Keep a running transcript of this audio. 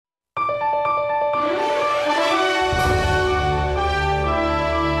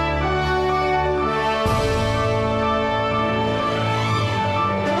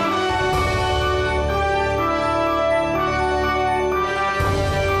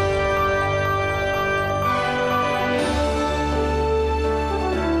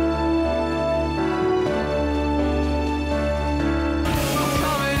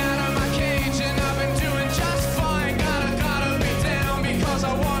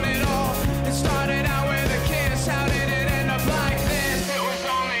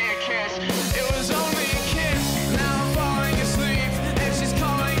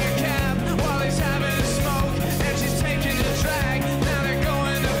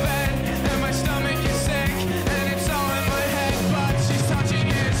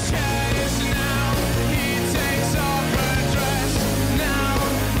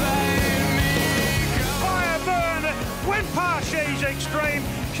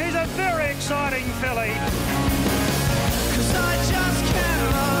She's a very exciting filly. 'Cause I just can't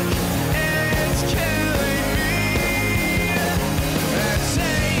look, it's killing me. It's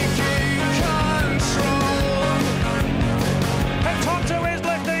taking control. And Totsu is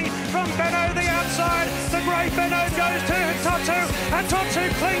lifting from Benno the outside. The great Benno goes to Totsu, and Totsu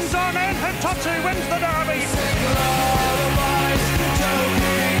clings on in, and Totsu wins the Derby.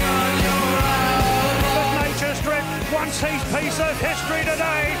 But Nature Strip wants his piece of history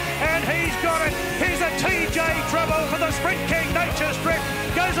today, and he's got it. He's a TJ Trouble for the Sprint King. Nature Strip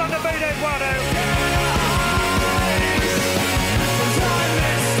goes on to beat Eduardo.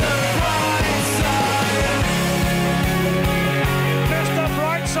 Mr.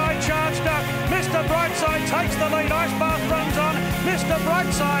 Brightside charged up. Mr. Brightside takes the lead. Ice Bath runs on. Mr.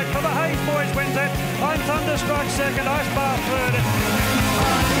 Brightside for the Hayes boys wins it. I'm Thunderstruck second. Ice Bath third.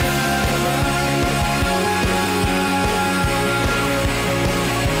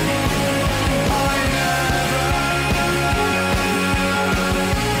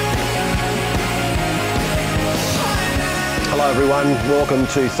 Hello everyone, welcome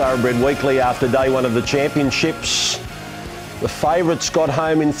to Thoroughbred Weekly after day one of the championships. The favourites got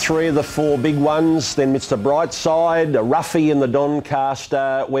home in 3 of the 4 big ones, then Mr. Brightside, a roughie in the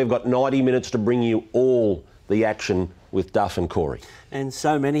Doncaster. We've got 90 minutes to bring you all the action with Duff and Corey. And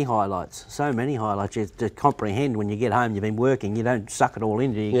so many highlights you to comprehend when you get home. You've been working, you don't suck it all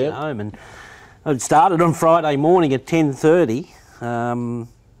in till you get home. And it started on Friday morning at 10:30.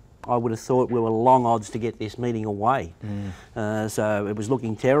 I would have thought we were long odds to get this meeting away. So it was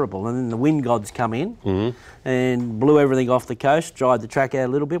looking terrible. And then the wind gods come in and blew everything off the coast, dried the track out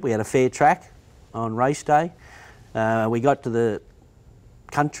a little bit. We had a fair track on race day. We got to the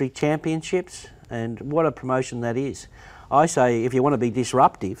country championships, and what a promotion that is. I say if you want to be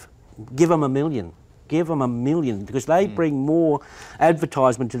disruptive, give them $1 million. Give them $1 million, because they bring more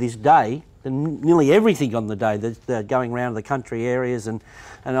advertisement to this day than nearly everything on the day that's going around the country areas, and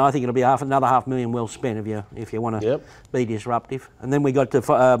I think it'll be another $500,000 well spent if you want to be disruptive. And then we got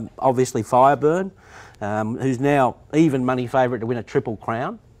to obviously Fireburn, who's now even money favourite to win a Triple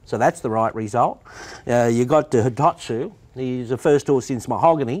Crown, so that's the right result. You got to Hitotsu, he's the first horse since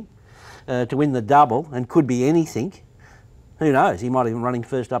Mahogany to win the double, and could be anything. Who knows? He might even running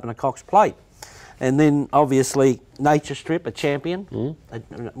first up in a Cox Plate. And then, obviously, Nature Strip, a champion.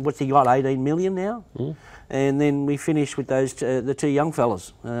 What's he got, 18 million now? And then we finished with those the 2 young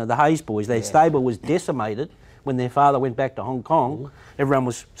fellas, the Hayes boys. Their stable was decimated when their father went back to Hong Kong. Everyone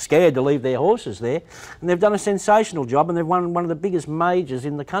was scared to leave their horses there. And they've done a sensational job, and they've won one of the biggest majors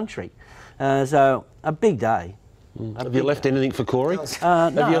in the country. So, a big day. Have you left anything for Corey?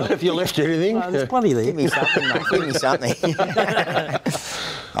 No. Have you left anything? There's plenty there. Give me something, mate. Give me something.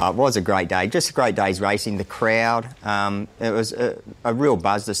 It was a great day. Just a great day's racing. The crowd. It was a real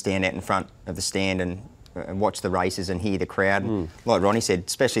buzz to stand out in front of the stand and watch the races and hear the crowd. Like Ronnie said,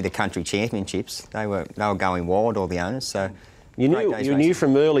 especially the country championships, they were going wild, all the owners. So you knew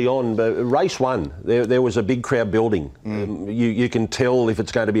from early on, but race 1, there was a big crowd building. You can tell if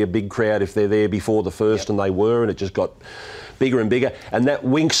it's going to be a big crowd if they're there before the first, and they were, and it just got bigger and bigger. And that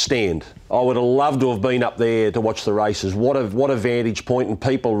Winx stand, I would have loved to have been up there to watch the races. What a vantage point, and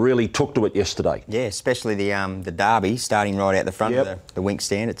people really took to it yesterday. Yeah, especially the Derby starting right out the front of the Winx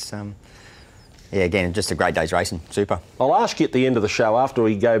stand. It's again, just a great day's racing. Super. I'll ask you at the end of the show, after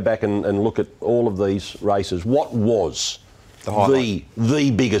we go back and look at all of these races, what was the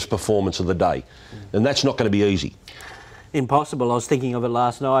biggest performance of the day? And that's not going to be easy. Impossible. I was thinking of it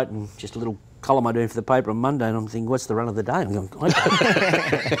last night, and just a little column I do for the paper on Monday, and I'm thinking, what's the run of the day? I'm going,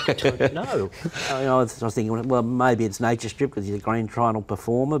 I don't know. I was thinking, well, maybe it's Nature Strip because he's a Grand Trial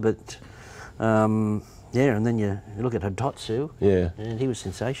performer, but and then you look at Hitotsu, and he was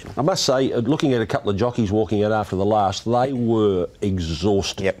sensational. I must say, looking at a couple of jockeys walking out after the last, they were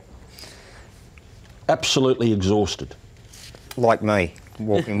exhausted. Yep. Absolutely exhausted. Like me,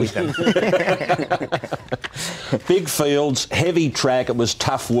 walking with them. Big fields, heavy track, it was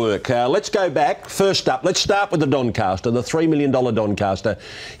tough work. Let's go back. First up, let's start with the Doncaster, the $3 million Doncaster.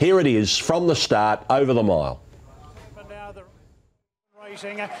 Here it is, from the start, over the mile.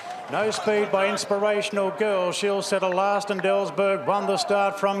 No speed by Inspirational Girl. She'll settle last, and Delsberg won the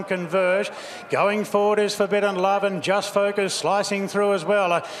start from Converge. Going forward is Forbidden Love, and Just Focus slicing through as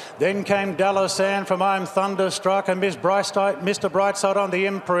well. Then came Dalasan from I'm Thunderstruck, and Mr. Brightside on the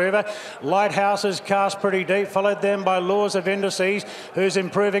improver. Lighthouses cast pretty deep, followed then by Laws of Indices, who's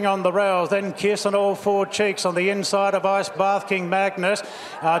improving on the rails. Then Kiss and All Four Cheeks on the inside of Ice Bath King Magnus.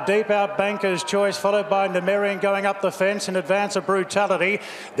 Deep out Banker's Choice, followed by Nemerian going up the fence in advance of Brutality.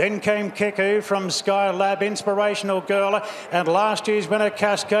 Then came Kiku from Skylab, Inspirational Girl, and last year's winner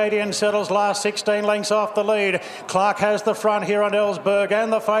Cascadian settles last 16 lengths off the lead. Clark has the front here on Ellsberg,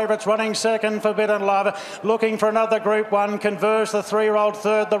 and the favourites running second, Forbidden Love. Looking for another Group 1, Converse, the 3-year-old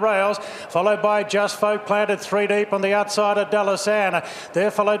third, the rails, followed by Just Folk, planted 3 deep on the outside of Delasan.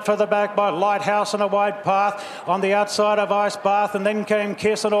 They're followed further back by Lighthouse and a wide path on the outside of Ice Bath, and then came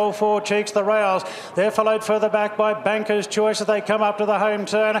Kiss and All Four Cheeks, the rails. They're followed further back by Banker's Choice as they come up to the home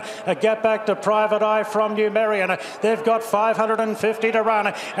turn. A gap back to Private Eye from Numerian. They've got 550 to run,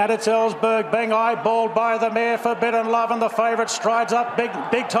 and it's Ellsberg being eyeballed by the mare Forbidden Love, and the favourite strides up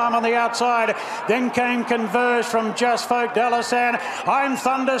big time on the outside. Then came Converge from Just Folk, Delasan. I'm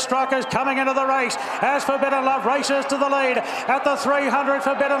Thunderstruck is coming into the race as Forbidden Love races to the lead. At the 300,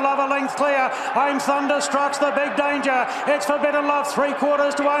 Forbidden Love a length clear. I'm Thunderstruck's the big danger. It's Forbidden Love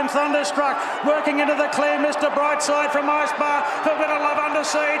 3/4 to I'm Thunderstruck. Working into the clear, Mr. Brightside from Ice Bar. Forbidden Love under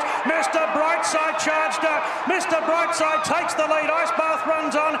siege. Mr. Brightside charged up. Mr. Brightside takes the lead. Ice Bath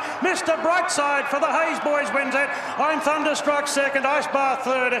runs on. Mr. Brightside for the Hayes boys wins it. I'm Thunderstruck second. Ice Bath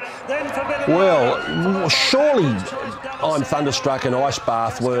third. Then Forbidden Well, surely I'm Thunderstruck and Ice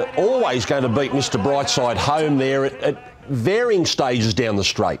Bath were always going to beat Mr. Brightside home there at varying stages down the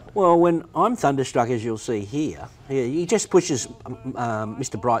straight. Well, when I'm Thunderstruck, as you'll see here, he just pushes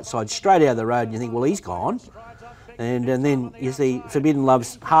Mr. Brightside straight out of the road, and you think, well, he's gone. And then you see Forbidden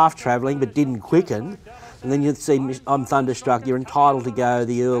Love's half travelling but didn't quicken. And then you see I'm Thunderstruck, you're entitled to go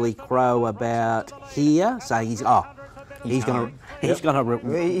the early crow about here, saying he's home. He's home.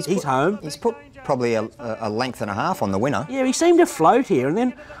 He's put probably a length and a half on the winner. Yeah, he seemed to float here, and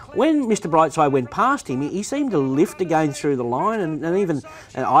then when Mr. Brightside went past him, he seemed to lift again through the line, and even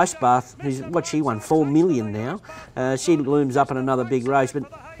Ice Bath, she won 4 million now. She looms up in another big race,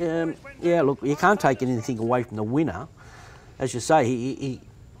 but yeah, look, you can't take anything away from the winner. As you say, he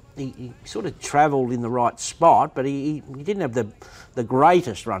sort of travelled in the right spot, but he didn't have the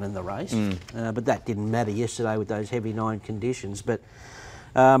greatest run in the race. But that didn't matter yesterday with those heavy 9 conditions. But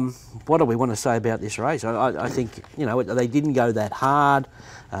what do we want to say about this race? I think, they didn't go that hard.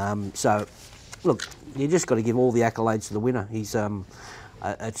 So, look, you just got to give all the accolades to the winner. He's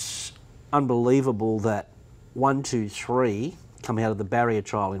it's unbelievable that 1, 2, 3 come out of the barrier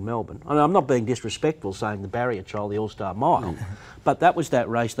trial in Melbourne. I mean, I'm not being disrespectful saying the barrier trial, the All-Star Mile, but that was that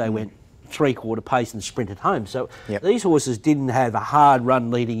race they went 3/4 pace and sprinted home. So these horses didn't have a hard run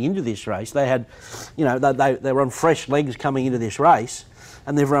leading into this race. They had, they were on fresh legs coming into this race,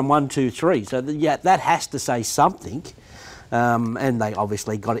 and they've run 1, 2, 3. So that has to say something. And they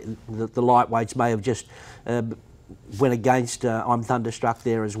obviously got it. The lightweights may have just went against I'm Thunderstruck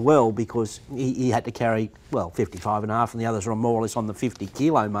there as well, because he had to carry 55.5, and the others were more or less on the 50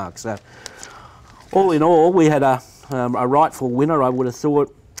 kilo mark. So all in all, we had a rightful winner. I would have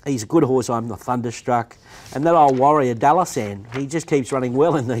thought. He's a good horse. I'm the Thunderstruck, and that old warrior Delasan, he just keeps running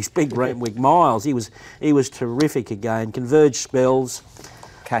well in these big Brentwick miles. He was terrific again. Converged spells.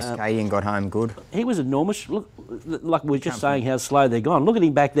 Cascadian got home good. He was enormous. Look, like we were just saying how slow they're gone. Look at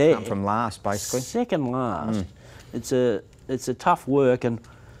him back there. Come from last, basically. Second last. It's a tough work, and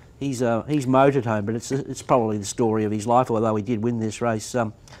he's motored home, but it's probably the story of his life. Although he did win this race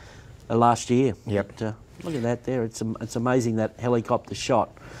last year. Yep. But, look at that there. It's amazing that helicopter shot.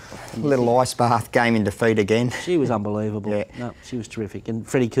 Little Ice Bath game in defeat again. She was unbelievable. Yeah. No, she was terrific. And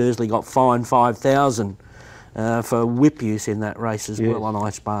Freddie Kersley got fined 5,000 for whip use in that race as well on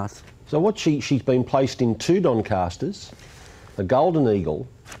Ice Bath. So she's been placed in 2 Doncasters, a Golden Eagle,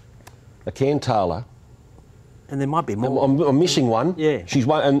 a Cantala. And there might be more. I'm missing one. Yeah. She's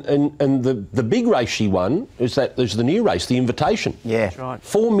won, and the big race she won is the new race, the Invitation. Yeah. That's right.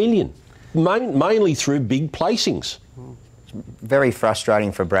 4 million, mainly through big placings. Very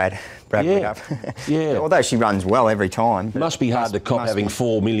frustrating for Brad Whitup. Yeah. Although she runs well every time. It must be hard to cop having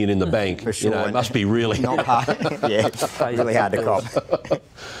 4 million in the bank. For sure. It must be really Not hard. Yeah, really hard to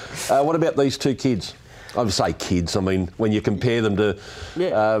cop. What about these 2 kids? I would say kids. I mean, when you compare them to,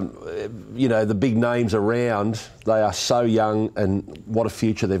 the big names around, they are so young, and what a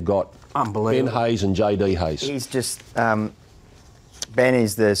future they've got. Unbelievable. Ben Hayes and JD Hayes. He's just... Ben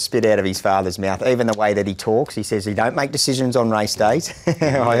is the spit out of his father's mouth. Even the way that he talks, he says he don't make decisions on race days.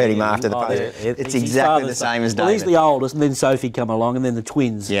 I heard him after the post. It's exactly the same as David. Well, he's the oldest, and then Sophie come along, and then the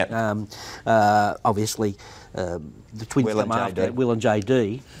twins. Yep. Obviously, the twins Will come and after JD. Will and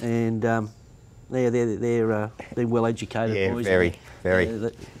JD, and they're well educated Yeah, boys. very.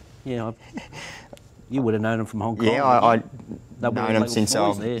 You would have known them from Hong Kong. Yeah, I've They were known them little since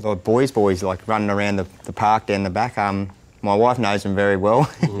boys there. like boys, like running around the park down the back. My wife knows them very well.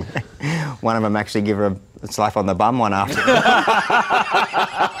 One of them actually gave her slap on the bum one after.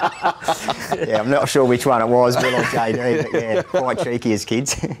 Yeah, I'm not sure which one it was, Bill or JD, but yeah, quite cheeky as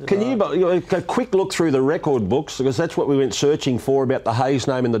kids. Can you a quick look through the record books, because that's what we went searching for about the Hayes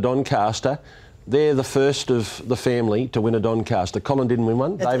name in the Doncaster. They're the first of the family to win a Doncaster. Colin didn't win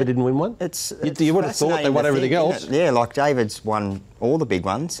one. David didn't win one. You would have thought they won everything else. Yeah, like David's won all the big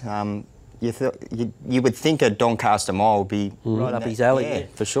ones. You would think a Doncaster mile would be right up his alley. Yeah,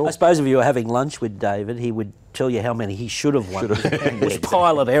 for sure. I suppose if you were having lunch with David, he would tell you how many he should have won. It was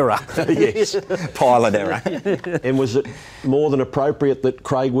pilot error. Yes, pilot error. And was it more than appropriate that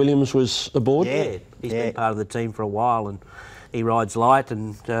Craig Williams was aboard? Yeah, he's been part of the team for a while, and he rides light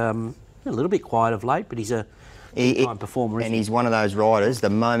and a little bit quiet of late, but he's a big-time performer. And he's one of those riders, the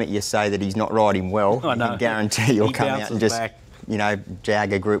moment you say that he's not riding well, I can guarantee you'll come out and just,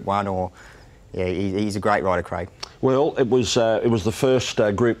 jag a Group 1 or... Yeah, he's a great rider, Craig. Well, it was the first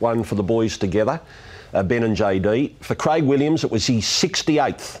Group 1 for the boys together, Ben and JD. For Craig Williams, it was his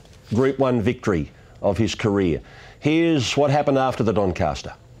 68th Group 1 victory of his career. Here's what happened after the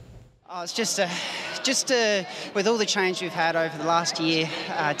Doncaster. Oh, it's just with all the change we've had over the last year,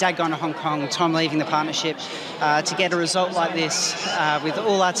 Dad gone to Hong Kong, Tom leaving the partnership, to get a result like this with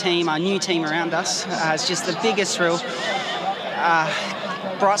all our team, our new team around us, it's just the biggest thrill.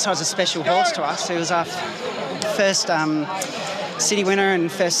 Brightside's a special horse to us. It was our first city winner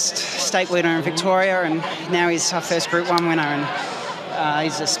and first state winner in Victoria, and now he's our first Group 1 winner, and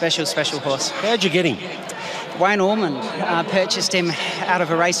he's a special, special horse. How'd you get him? Wayne Ormond purchased him out of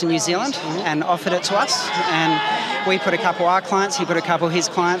a race in New Zealand and offered it to us, and we put a couple of our clients, he put a couple of his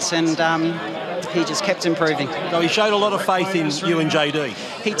clients, and he just kept improving. So he showed a lot of faith in you and JD.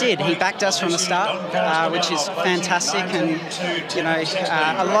 He did. He backed us from the start, which is fantastic. And,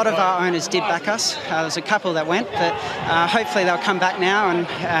 a lot of our owners did back us. There's a couple that went, but hopefully they'll come back now, and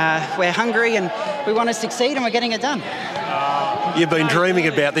we're hungry and we want to succeed, and we're getting it done. You've been dreaming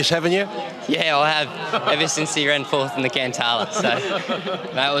about this, haven't you? Yeah, I have, ever since he ran fourth in the Cantala.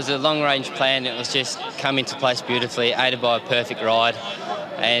 So that was a long-range plan. It was just come into place beautifully, aided by a perfect ride.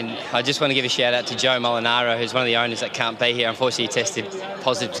 And I just want to give a shout out to Joe Molinaro, who's one of the owners that can't be here. Unfortunately, he tested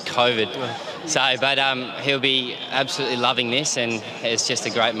positive to COVID. So, but he'll be absolutely loving this, and it's just a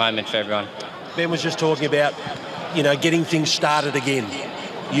great moment for everyone. Ben was just talking about, getting things started again.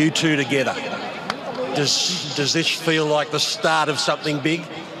 You two together. Does this feel like the start of something big?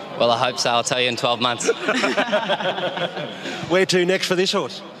 Well, I hope so. I'll tell you in 12 months. Where to next for this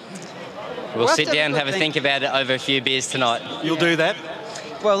horse? We'll sit down and have a think about it over a few beers tonight. You'll do that?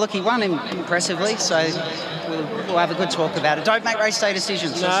 Well, look, he won impressively, so we'll have a good talk about it. Don't make race day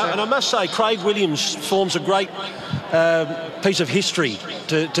decisions. No, and I must say, Craig Williams forms a great piece of history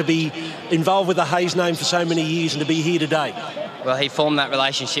to be involved with the Hayes name for so many years and to be here today. Well, he formed that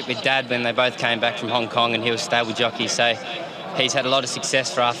relationship with Dad when they both came back from Hong Kong, and he was stable jockey, so he's had a lot of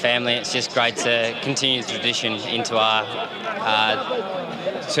success for our family. It's just great to continue the tradition into our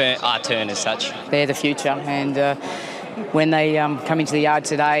turn as such. They're the future, and when they come into the yard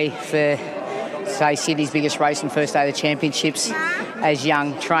today for, say, Sydney's biggest race and first day of the championships, as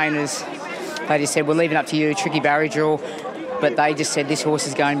young trainers, they just said, we're leaving up to you, tricky barrier draw, but they just said this horse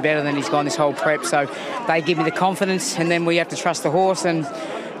is going better than he's gone this whole prep, so they give me the confidence, and then we have to trust the horse, and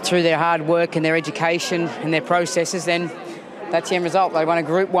through their hard work and their education and their processes, then that's the end result. They won a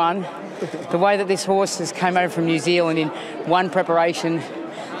Group 1. The way that this horse has came over from New Zealand in one preparation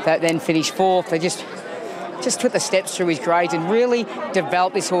that then finished fourth, they just took the steps through his grades and really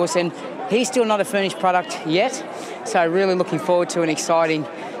developed this horse, and he's still not a finished product yet, so really looking forward to an exciting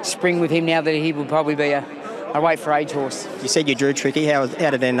spring with him now that he will probably be a weight for age horse. You said you drew Tricky. How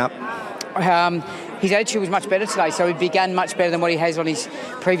did it end up? His attitude was much better today, so he began much better than what he has on his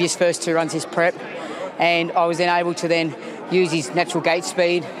previous first two runs, his prep, and I was then able to then use his natural gate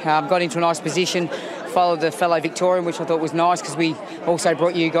speed, got into a nice position, followed the fellow Victorian, which I thought was nice because we also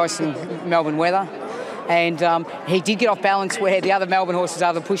brought you guys some Melbourne weather. And he did get off balance where the other Melbourne horse was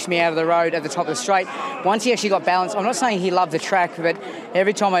able to push me out of the road at the top of the straight. Once he actually got balance, I'm not saying he loved the track, but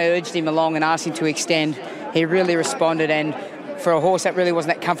every time I urged him along and asked him to extend, he really responded. And for a horse that really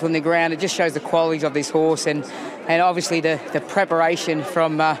wasn't that comfortable in the ground, it just shows the qualities of this horse, and obviously the preparation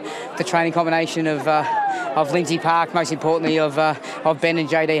from the training combination of Lindsay Park, most importantly of Ben and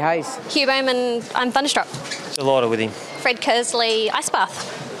JD Hayes. Hugh Bowman, I'm Thunderstruck. Delighted with him. Fred Kersley, Ice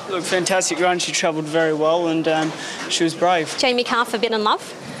Bath. Look, fantastic run. She travelled very well and she was brave. Jamie Carr, Forbidden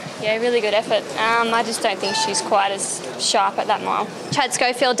Love. Yeah, really good effort. I just don't think she's quite as sharp at that mile. Chad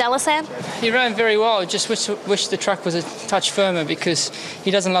Schofield, Delisand. He ran very well. Just wish the track was a touch firmer because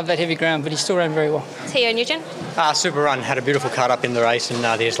he doesn't love that heavy ground, but he still ran very well. Theo Nugent. Super run. Had a beautiful cut up in the race,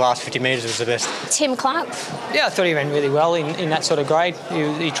 and his last 50 metres was the best. Tim Clark. Yeah, I thought he ran really well in that sort of grade.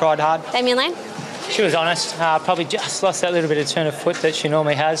 He tried hard. Damien Lane. She was honest. Probably just lost that little bit of turn of foot that she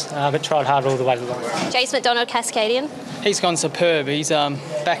normally has, but tried hard all the way to the line. Jace McDonald, Cascadian. He's gone superb. He's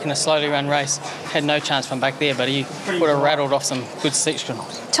back in a slowly run race. Had no chance from back there, but he would have rattled off some good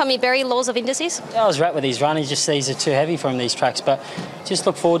sectionals. Tommy Berry, Laws of Indices. Yeah, I was right with his run. He just these are too heavy for him, these tracks, but just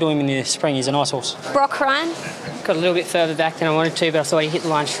look forward to him in the spring. He's a nice horse. Brock Ryan. Got a little bit further back than I wanted to, but I thought he hit the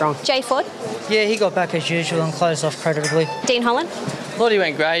line strong. Jay Ford. Yeah, he got back as usual and closed off creditably. Dean Holland. Thought he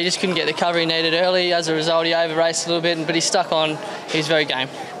went great. He just couldn't get the cover he needed early. As a result, he over-raced a little bit, but he stuck on. He was very game.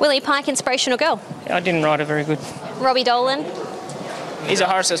 Willie Pike, Inspirational Girl. I didn't ride her very good. Robbie Dolan. He's a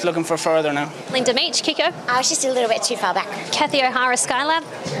horse that's looking for further now. Linda Meach, Kiko. I was just a little bit too far back. Kathy O'Hara, Skylab.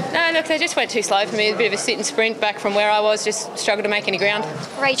 No, look, they just went too slow for me. A bit of a sit and sprint back from where I was, just struggled to make any ground.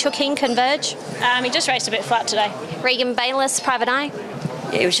 Rachel King, Converge. He just raced a bit flat today. Regan Bayliss, Private Eye.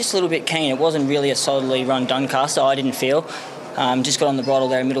 Yeah, it was just a little bit keen. It wasn't really a solidly run Doncaster, I didn't feel. Just got on the bridle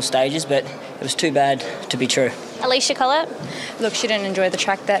there in middle stages, but it was too bad to be true. Alicia Collett. Look, she didn't enjoy the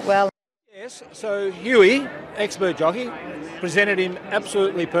track that well. Yes, so Huey, expert jockey, presented him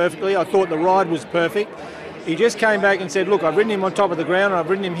absolutely perfectly. I thought the ride was perfect. He just came back and said, look, I've ridden him on top of the ground, and I've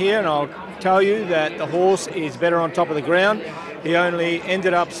ridden him here, and I'll tell you that the horse is better on top of the ground. He only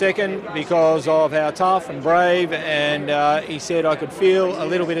ended up second because of how tough and brave, and he said I could feel a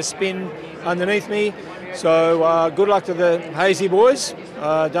little bit of spin underneath me. So good luck to the Hazy boys.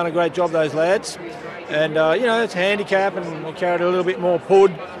 Done a great job, those lads. And, it's a handicap, and we carried a little bit more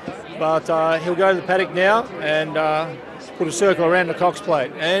pud. But he'll go to the paddock now and put a circle around the Cox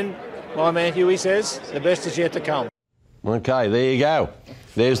plate. And my man Huey says the best is yet to come. Okay, there you go.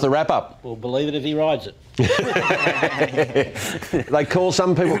 There's the wrap-up. We'll believe it if he rides it.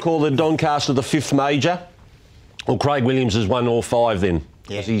 Some people call the Doncaster the fifth major. Well, Craig Williams has won all five then.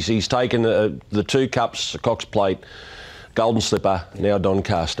 Yeah. He's taken the two cups, the Cox plate, Golden Slipper, now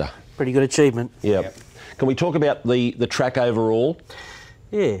Doncaster. Pretty good achievement. Yep. Can we talk about the track overall?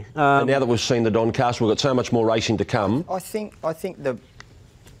 Yeah. And now that we've seen the Doncaster, we've got so much more racing to come. I think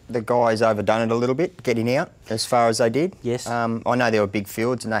the guys overdone it a little bit, getting out as far as they did. Yes. I know there were big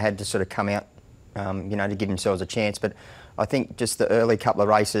fields and they had to sort of come out, to give themselves a chance. But I think just the early couple of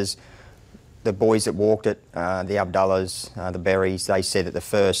races, the boys that walked it, the Abdullahs, the Berries, they said that the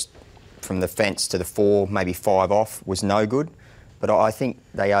first, from the fence to the 4, maybe 5 off, was no good. But I think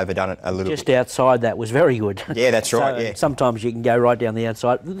they overdone it a little bit. Just outside that was very good. Yeah, that's right, So yeah. Sometimes you can go right down the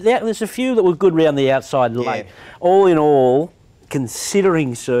outside. There's a few that were good round the outside late. Yeah. All in all,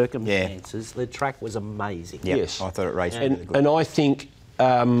 considering circumstances, the track was amazing. Yep. Yes. I thought it raced really good. And I think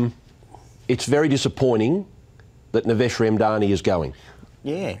it's very disappointing that Navesh Ramdani is going.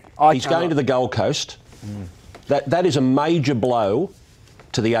 Yeah. He's going to the Gold Coast. That is a major blow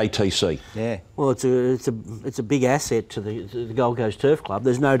to the ATC. Yeah. Well, it's a big asset to the Gold Coast Turf Club.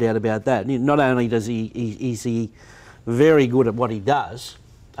 There's no doubt about that. Not only is he very good at what he does,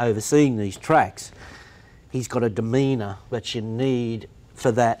 overseeing these tracks, he's got a demeanour that you need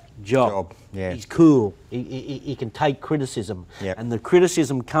for that job. Yeah. He's cool. He can take criticism, Yep. and the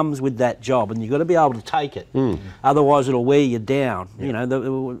criticism comes with that job, and you've got to be able to take it. Otherwise, it'll wear you down.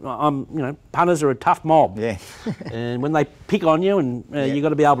 Yep. Punters are a tough mob. Yeah. And when they pick on you, and you've got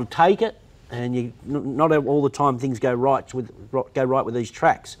to be able to take it, and not all the time things go right with these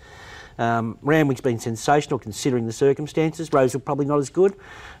tracks. Randwick's been sensational considering the circumstances. Roseville probably not as good,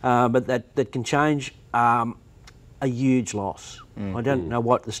 but that can change. A huge loss. I don't know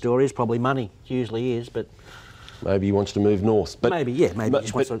what the story is. Probably money. It usually is, but maybe he wants to move north. But maybe he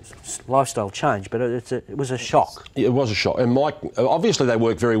just wants a lifestyle change. But it was a shock. It was a shock. And Mike, obviously they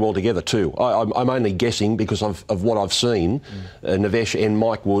work very well together too. I'm only guessing because of what I've seen. Navesh and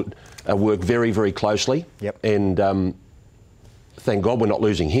Mike would work very, very closely. Yep. And thank God we're not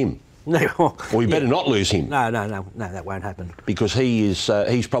losing him. No. Well, we better not lose him. No, that won't happen. Because he's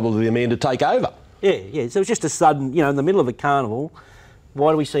probably the man to take over. Yeah. So it was just a sudden, in the middle of a carnival.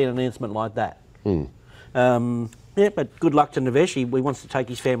 Why do we see an announcement like that? But good luck to Navesh. He wants to take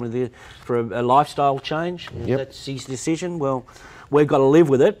his family there for a lifestyle change. Yep. That's his decision. Well, we've got to live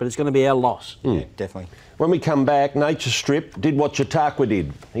with it, but it's going to be our loss. Yeah, definitely. When we come back, Nature Strip did what Chautauqua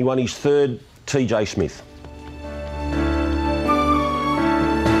did. He won his third TJ Smith.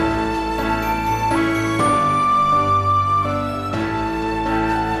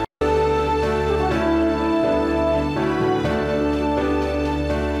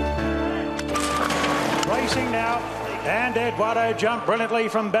 And Eduardo jumped brilliantly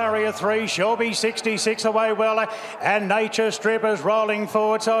from barrier 3. Shelby 66 away well. And Nature Strip is rolling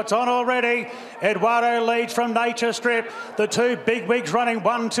forward, so it's on already. Eduardo leads from Nature Strip. The two big wigs running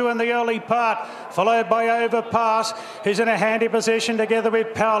 1-2 in the early part, followed by Overpass, who's in a handy position together with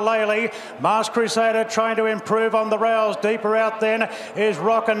Paulele. Masked Crusader trying to improve on the rails. Deeper out then is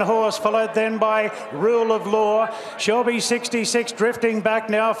Rockin' Horse, followed then by Rule of Law. Shelby 66 drifting back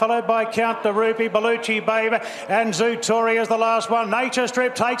now, followed by Count de Rupi, Bellucci Babe, and Zutori is the last one. Nature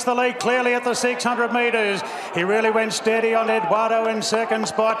Strip takes the lead clearly at the 600 metres. He really went steady on Eduardo in second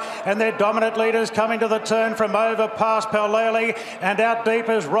spot, and their dominant leaders coming to the turn from Overpass, Paulele, and out deep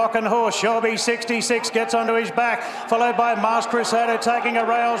is Rockin' Horse. Shelby 66 gets onto his back, followed by Masked Crusader taking a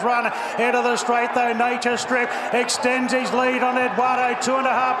rails run. Into the straight though, Nature Strip extends his lead on Eduardo,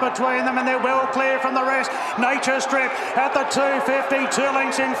 2.5 between them, and they're well clear from the rest. Nature Strip at the 250, 2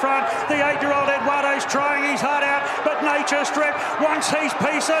 lengths in front. The 8-year-old Eduardo's trying his heart out, but Nature Strip wants his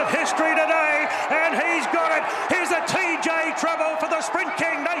piece of history today, and he's got it. Here's a TJ Trouble for the Sprint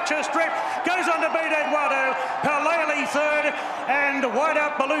King. Nature Strip goes on to beat Eduardo. Paulele third, and wide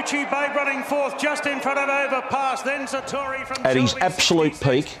up Bellucci Babe running fourth, just in front of Overpass. Then Satori from at his absolute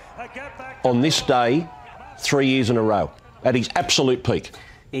peak on this day 3 years in a row. At his absolute peak.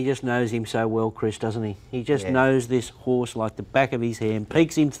 He just knows him so well, Chris, doesn't he? He just knows this horse like the back of his hand.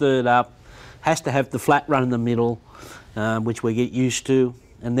 Peaks him third up, has to have the flat run in the middle, which we get used to,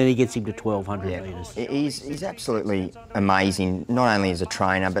 and then he gets him to 1,200 metres. He's absolutely amazing, not only as a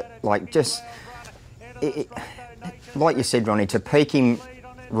trainer, but like just, like you said, Ronnie, to peak him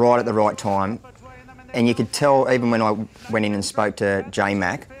right at the right time, and you could tell even when I went in and spoke to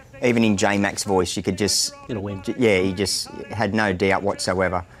J-Mac, even in J-Mac's voice, you could just... It'll win. Yeah, he just had no doubt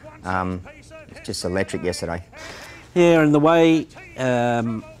whatsoever. Just electric yesterday. Yeah, and the way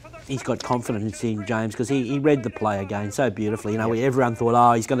he's got confidence in James, because he read the play again so beautifully. You know, everyone thought,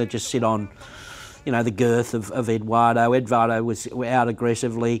 oh, he's going to just sit on, you know, the girth of Eduardo. Eduardo was out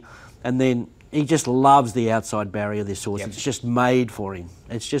aggressively, and then he just loves the outside barrier, this horse. It's just made for him.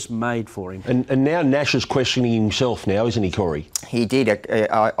 It's just made for him. And now Nash is questioning himself now, isn't he, Corey? He did.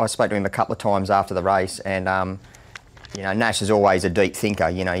 I spoke to him a couple of times after the race, and you know, Nash is always a deep thinker.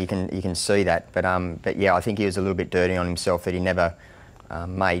 You know, you can see that. But yeah, I think he was a little bit dirty on himself that he never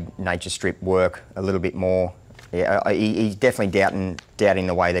made Nature Strip work a little bit more. Yeah, he's definitely doubting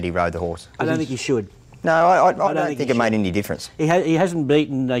the way that he rode the horse. I don't think he should. No, I don't think it made any difference. He hasn't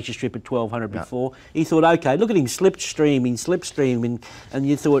beaten Nature Strip at 1,200 before. He thought, OK, look at him slipstreaming, and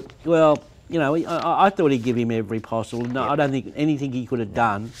you thought, well, you know, I thought he'd give him every possible. No, I don't think anything he could have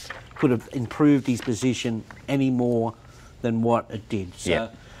done could have improved his position any more than what it did.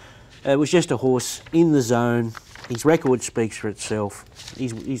 So it was just a horse in the zone. His record speaks for itself.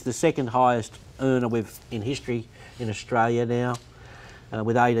 He's the second highest earner in history in Australia now,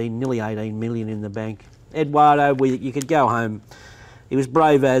 with nearly 18 million in the bank. Eduardo, you could go home. He was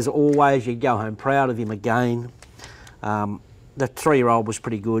brave as always. You'd go home proud of him again. The 3-year-old was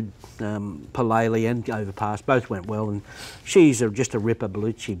pretty good. Paulele and Overpass both went well, and she's just a ripper,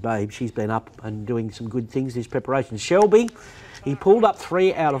 Bellucci Babe. She's been up and doing some good things this preparation. Shelby, he pulled up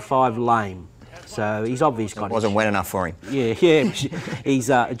 3 out of 5 lame. So he's obviously got... It wasn't wet enough for him. Yeah. He's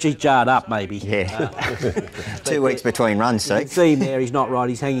jarred up, maybe. Yeah. 2 weeks between runs, so. You can see him there, he's not right,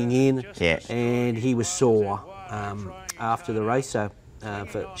 he's hanging in. Yeah. And he was sore after the race, so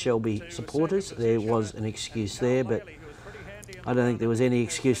for Shelby supporters, there was an excuse there, but I don't think there was any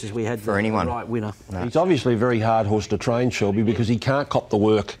excuses we had for anyone. The right winner. No. He's obviously a very hard horse to train, Shelby, because he can't cop the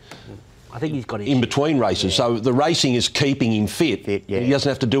work. I think he's got in between races, so the racing is keeping him fit. He doesn't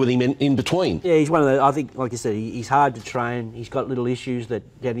have to do with him in between. Yeah, he's one of the. I think, like I said, he's hard to train. He's got little issues that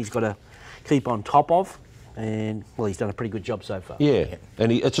he's got to keep on top of, and well, he's done a pretty good job so far. Yeah,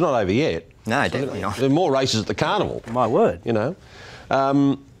 and it's not over yet. No, definitely not. There are more races at the carnival. My word. You know,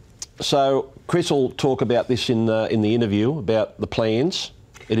 so Chris will talk about this in the interview about the plans.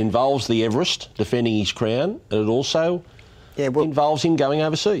 It involves the Everest defending his crown, and it also involves him going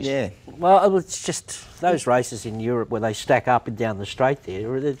overseas. Yeah. Well, it's just those races in Europe where they stack up and down the straight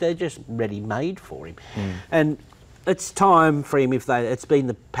there, they're just ready-made for him. And it's time for him, it's been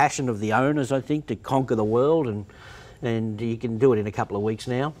the passion of the owners, I think, to conquer the world, and you can do it in a couple of weeks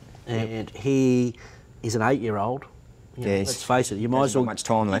now. And he is an 8-year-old. Let's face it, you might as well... Not much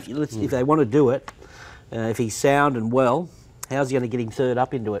time left. If they want to do it, if he's sound and well, how's he going to get him third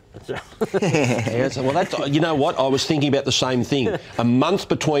up into it? Well, you know what? I was thinking about the same thing. A month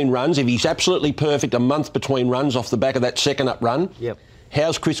between runs, if he's absolutely perfect, a month between runs off the back of that second up run. Yep.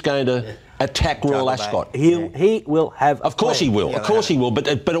 How's Chris going to attack Royal Ascot? He will have. Of course he will. Of course he will. But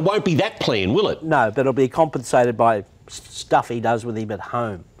it won't be that plan, will it? No, but it'll be compensated by stuff he does with him at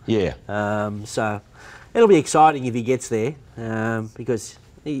home. Yeah. So it'll be exciting if he gets there because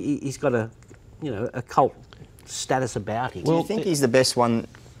he's got a cult status about him. Do you think he's the best one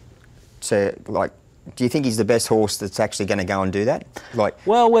to do you think he's the best horse that's actually going to go and do that?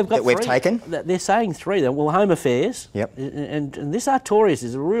 Well, we've got that we've three. taken. They're saying three. Well, Home Affairs. Yep. And this Artorias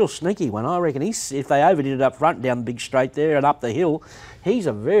is a real sneaky one. I reckon if they overdid it up front down the big straight there and up the hill, he's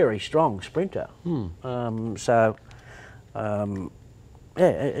a very strong sprinter.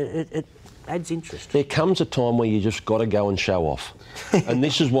 It adds interest. There comes a time where you just got to go and show off, and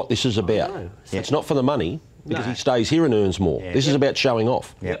this is what this is about. It's not for the money because he stays here and earns more. This is about showing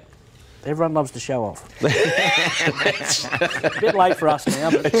off. Yep. Everyone loves to show off. A bit late for us now,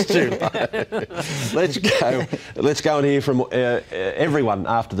 but it's too late. Let's go and hear from everyone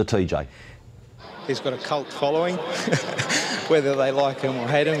after the TJ. He's got a cult following. Whether they like him or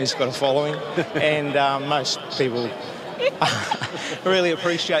hate him, he's got a following. And most people really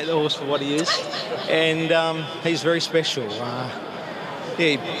appreciate the horse for what he is. And he's very special.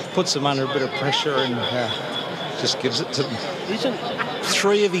 He puts them under a bit of pressure and just gives it to them.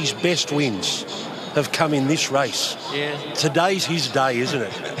 3 of his best wins have come in this race. Yeah. Today's his day, isn't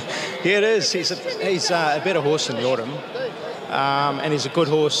it? Yeah, it is. He's a better horse in the autumn. And he's a good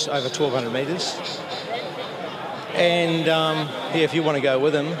horse over 1,200 metres. And, if you want to go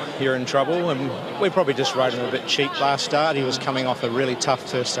with him, you're in trouble. And we probably just rode him a bit cheap last start. He was coming off a really tough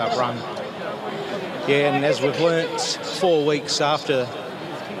first up run. Yeah, and as we've learnt, 4 weeks after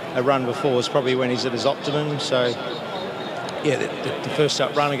a run before is probably when he's at his optimum. So, yeah, the first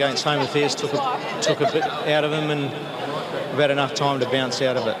up run against Home Affairs took a bit out of him, and we've had enough time to bounce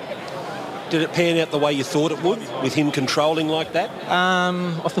out of it. Did it pan out the way you thought it would, with him controlling like that?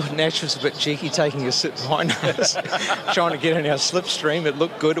 I thought Nash was a bit cheeky, taking a sit behind us, trying to get in our slipstream. It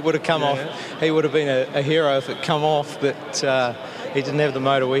looked good. It would have come off. He would have been a hero if it come off, but he didn't have the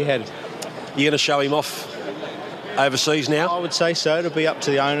motor we had. You're going to show him off overseas now? I would say so. It'll be up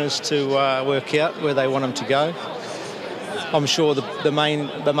to the owners to work out where they want him to go. I'm sure the main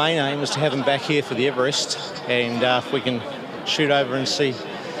aim is to have him back here for the Everest, and if we can shoot over and see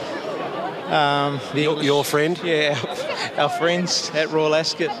your friend? Yeah, our friends at Royal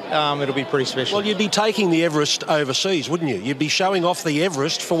Ascot, it'll be pretty special. Well, you'd be taking the Everest overseas, wouldn't you? You'd be showing off the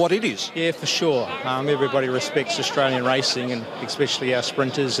Everest for what it is. Yeah, for sure. Everybody respects Australian racing, and especially our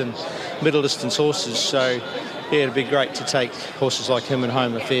sprinters and middle distance horses. So, yeah, it'd be great to take horses like him and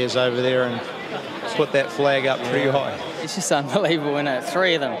Home Affairs over there and put that flag up pretty high. It's just unbelievable, isn't it?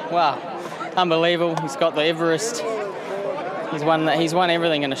 3 of them. Wow. Unbelievable. He's got the Everest. He's won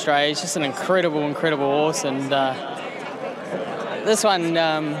everything in Australia. He's just an incredible horse. And this one,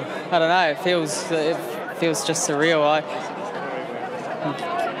 I don't know, it feels just surreal. I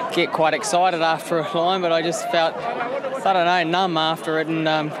get quite excited after a line, but I just felt, I don't know, numb after it.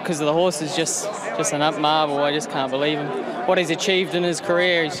 And because of the horse is just an up marvel. I just can't believe him. What he's achieved in his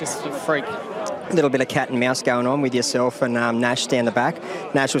career, he's just a freak. A little bit of cat and mouse going on with yourself and Nash down the back.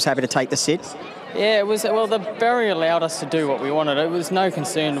 Nash was happy to take the sit. Yeah, it was. Well, the barrier allowed us to do what we wanted. It was no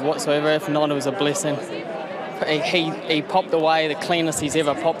concern whatsoever. If not, it was a blessing. He popped away, the cleanest he's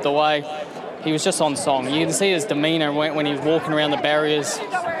ever popped away. He was just on song. You can see his demeanour when he was walking around the barriers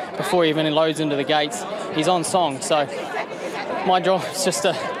before he even loads into the gates. He's on song. So my job is just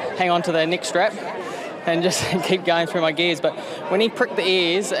to hang on to that neck strap and just keep going through my gears. But when he pricked the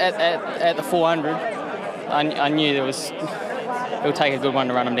ears at the 400, I knew it would take a good one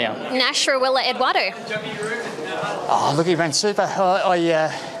to run him down. Nash Rawiller Eduardo. Oh, look, he ran super. I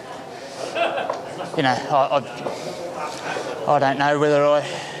don't know whether I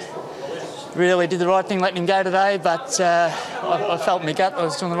really did the right thing letting him go today, but I felt in my gut I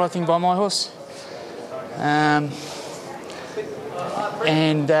was doing the right thing by my horse.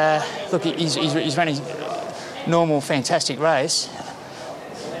 Look, he's run his normal, fantastic race.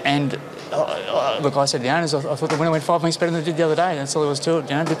 And look, I said to the owners, I thought the winner went 5 lengths better than it did the other day. That's all there was to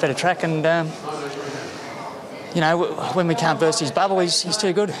it. A bit better track, and when we can't burst his bubble, he's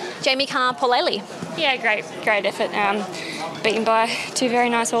too good. Jamie Carr Paulelli. Yeah, great effort. Beaten by 2 very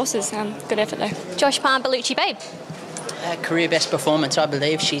nice horses. Good effort though. Josh Parr Bellucci Babe. Career best performance, I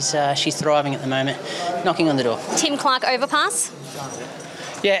believe. She's thriving at the moment, knocking on the door. Tim Clark Overpass.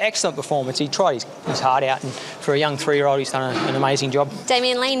 Yeah, excellent performance. He tried his heart out, and for a young 3-year-old, he's done an amazing job.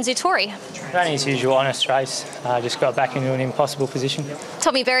 Damien Lane Zutori. Ran his usual honest race. Just got back into an impossible position.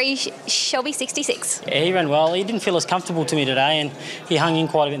 Tommy Berry Shelby 66. Yeah, he ran well. He didn't feel as comfortable to me today, and he hung in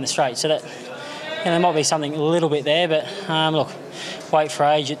quite a bit in the straight. So that there might be something a little bit there, but look, weight for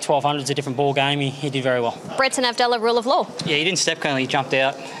age at 1200 is a different ball game. He did very well. Breton Avdella, rule of law. Yeah, he didn't step clean, he jumped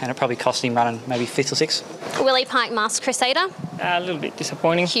out, and it probably cost him running maybe 5th or 6th. Willie Pike, Masked Crusader. A little bit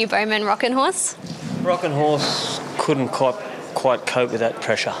disappointing. Hugh Bowman, Rockin' Horse. Rockin' Horse couldn't quite cope with that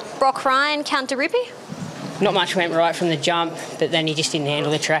pressure. Brock Ryan, Count de Rupi. Not much went right from the jump, but then he just didn't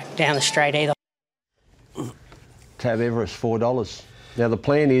handle the track down the straight either. Tab Everest, $4. Now the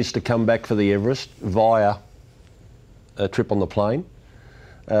plan is to come back for the Everest via a trip on the plane.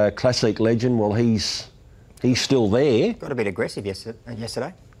 Classic Legend, well, he's still there. Got a bit aggressive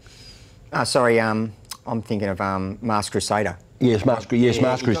yesterday. I'm thinking of Masked Crusader. Yes, Masked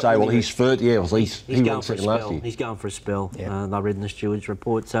Crusader. Well, he's third. Yeah, he went second last year. He's going for a spell. Yeah. I've read in the stewards'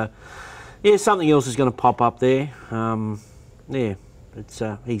 report. So, yeah, something else is going to pop up there.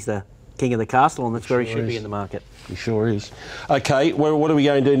 He's the king of the castle, and that's where he should be in the market. He sure is. Okay, what are we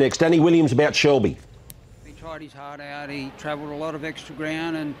going to do next? Danny Williams about Shelby. He tried his heart out. He travelled a lot of extra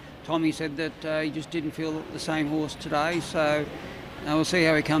ground, and Tommy said that he just didn't feel the same horse today. So we'll see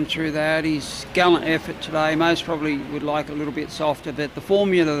how he comes through that. His gallant effort today, most probably would like a little bit softer, but the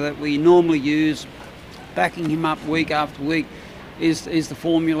formula that we normally use, backing him up week after week, is the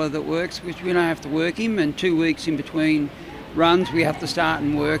formula that works, which we don't have to work him, and 2 weeks in between runs we have to start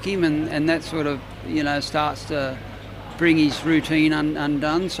and work him, and that sort of starts to bring his routine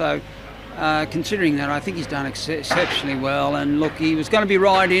undone. So considering that, I think he's done exceptionally well, and look, he was going to be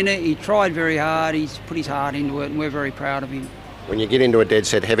right in it. He tried very hard, he's put his heart into it, and we're very proud of him. When you get into a dead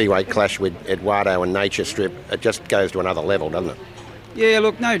set heavyweight clash with Eduardo and Nature Strip, it just goes to another level, doesn't it? Yeah,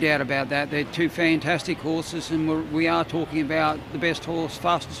 look, no doubt about that. They're two fantastic horses, and we are talking about the best horse,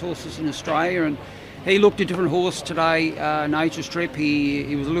 fastest horses in Australia, and he looked a different horse today, Nature Strip.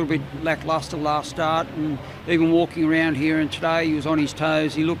 He was a little bit lacklustre last start, and even walking around here, and today he was on his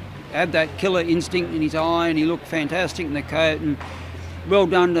toes. He had that killer instinct in his eye, and he looked fantastic in the coat, and well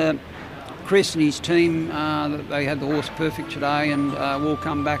done to Chris and his team. They had the horse perfect today, and we'll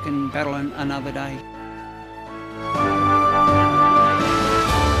come back and battle another day.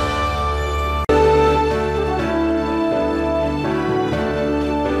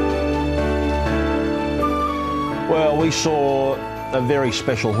 Well, we saw a very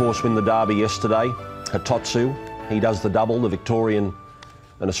special horse win the Derby yesterday, Hitotsu. He does the double, the Victorian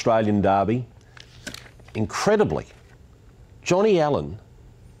and Australian Derby. Incredibly, Johnny Allen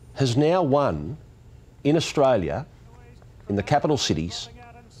has now won in Australia, in the capital cities,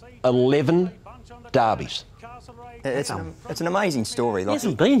 11 derbies. It's an amazing story. He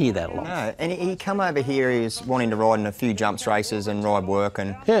hasn't been here that long. No, and he come over here, he was wanting to ride in a few jumps races and ride work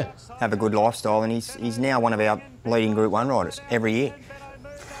and have a good lifestyle, and he's now one of our leading Group 1 riders every year.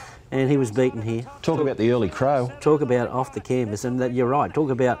 And he was beaten here. Talk about the early crow. Talk about off the canvas, and that you're right. Talk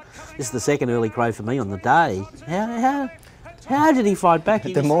about, this is the second early crow for me on the day. How did he fight back?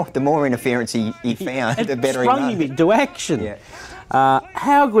 The more interference he found, the better he sprung won. him into action. Yeah.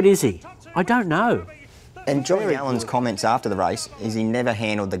 How good is he? I don't know. And Johnny Allen's comments after the race is he never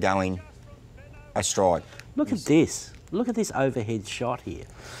handled the going astride. Look at this. Look at this overhead shot here.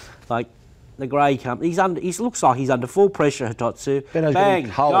 Like, the grey comes. He looks like he's under full pressure, Hitotsu. Bang,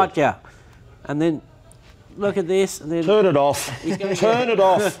 gotcha. And then, look at this. And then turn it off. Turn it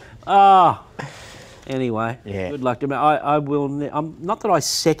off. Ah. Anyway, good luck to him. I will. Not that I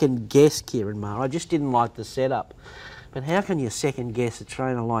second guess Kieran Maher. I just didn't like the setup. But how can you second guess a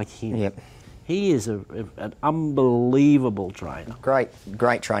trainer like him? Yep. He is an unbelievable trainer. Great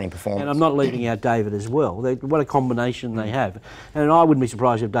training performance. And I'm not leaving out David as well. What a combination they have. And I wouldn't be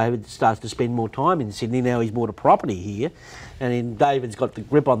surprised if David starts to spend more time in Sydney. Now he's bought a property here. And then David's got the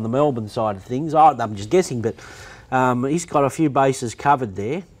grip on the Melbourne side of things. I'm just guessing, but he's got a few bases covered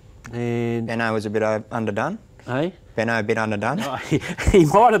there. And Benno was a bit underdone. Hey? Benno a bit underdone. He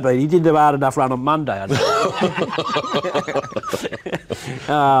might have been. He didn't have a hard enough run on Monday.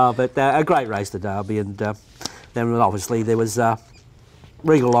 But a great race, the Derby, and then obviously there was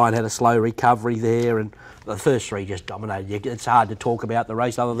Regal Line had a slow recovery there, and the first three just dominated. It's hard to talk about the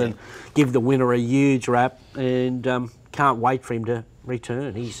race other than give the winner a huge rap, and can't wait for him to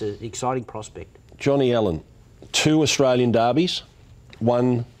return. He's an exciting prospect. Johnny Allen, 2 Australian derbies,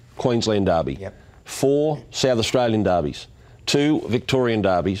 1 Queensland Derby. Yep. 4 South Australian derbies, 2 Victorian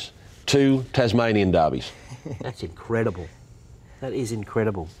derbies, 2 Tasmanian derbies. That's incredible. That is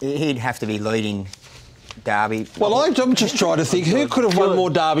incredible. He'd have to be leading Derby. Well, I'm just trying to think, who could have won more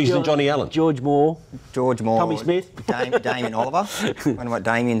derbies than Johnny Allen? George Moore. Tommy Smith. Damien Oliver. I wonder what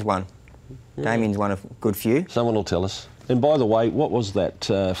Damien's won. Yeah. Damien's won a good few. Someone will tell us. And by the way, what was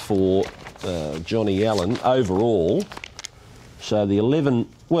that for Johnny Allen overall? So the 11...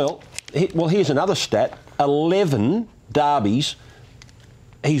 Well, here's another stat. 11 derbies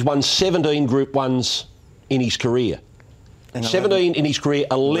he's won 17 Group 1s in his career. 17 in his career,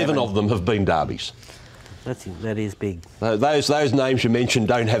 11 of them have been derbies. That is big. Those names you mentioned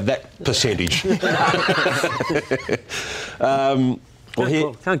don't have that percentage.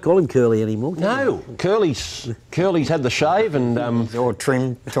 Can't call him Curly anymore. No, Curly's had the shave and he's all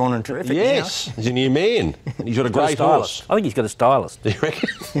trim, torn and terrific. Yes, he's a new man. He's got a great horse. I think he's got a stylist. You reckon?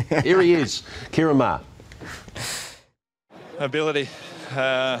 Here he is, Kieran Maher. Ability.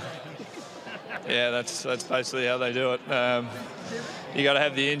 Yeah, that's basically how they do it. You got to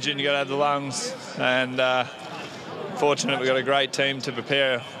have the engine, you got to have the lungs, and fortunate we've got a great team to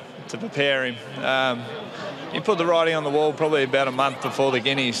prepare him. He put the writing on the wall probably about a month before the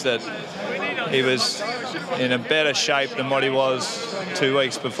Guineas that he was in a better shape than what he was 2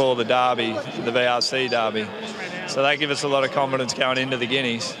 weeks before the Derby, the VRC Derby. So that gave us a lot of confidence going into the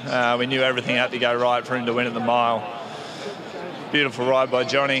Guineas. We knew everything had to go right for him to win at the mile. Beautiful ride by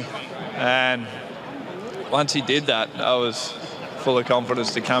Johnny. And once he did that, I was full of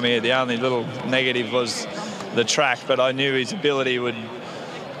confidence to come here. The only little negative was the track, but I knew his ability would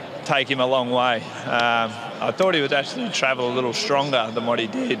take him a long way. I thought he would actually travel a little stronger than what he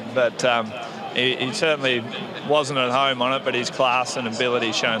did, but he certainly wasn't at home on it, but his class and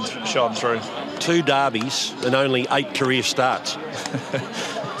ability shone through. 2 derbies and only 8 career starts.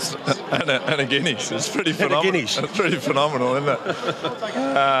 and a Guineas. It's pretty phenomenal. It's pretty phenomenal, isn't it?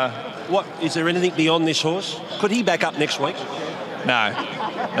 Is there anything beyond this horse? Could he back up next week? No.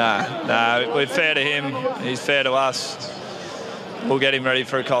 We're fair to him. He's fair to us. We'll get him ready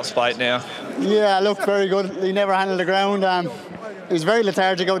for a Cox Plate now. Yeah, looked very good. He never handled the ground. He was very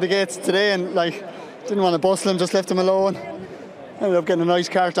lethargic out the gates today, and didn't want to bustle him, just left him alone. Ended up getting a nice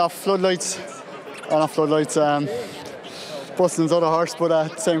cart off floodlights. Not floodlights. Bustling's other horse,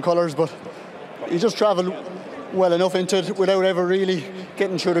 but same colours. But he just travelled well enough into it without ever really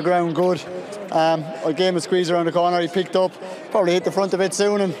getting through the ground good. I gave him a squeeze around the corner. He picked up, probably hit the front a bit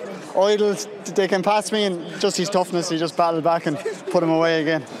soon, and idled. They came past me, and just his toughness, he just battled back and put him away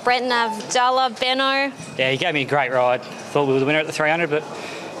again. Brenton Avdallah, Benno. Yeah, he gave me a great ride. Thought we were the winner at the 300, but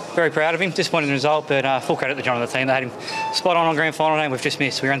very proud of him. Disappointed in the result, but full credit to John and the team. They had him spot on grand final day, and we've just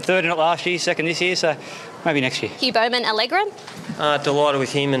missed. We ran 3rd in it last year, 2nd this year, so maybe next year. Hugh Bowman, Allegra. Delighted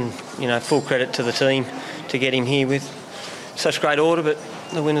with him, and full credit to the team to get him here with such great order, but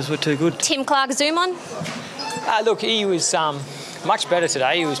the winners were too good. Tim Clark, Zoomon. Look, he was much better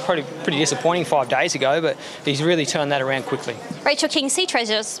today. He was pretty disappointing 5 days ago, but he's really turned that around quickly. Rachel King, Sea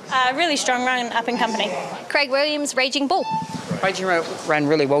Treasures. Really strong run, up and company. Craig Williams, Raging Bull. Raging ran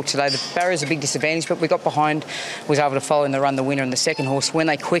really well today. The barrier's a big disadvantage, but we got behind, was able to follow in the run the winner and the second horse. When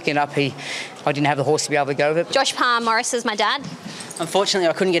they quickened up, I didn't have the horse to be able to go with it. Josh Palm, Morris is my dad. Unfortunately,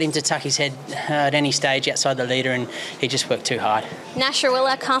 I couldn't get him to tuck his head at any stage outside the leader, and he just worked too hard.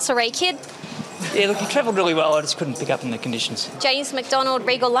 Nasharawilla, Castlereagh Kid. Yeah, look, he travelled really well. I just couldn't pick up in the conditions. James McDonald,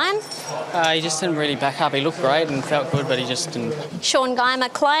 Regal Lion. He just didn't really back up. He looked great and felt good, but he just didn't. Sean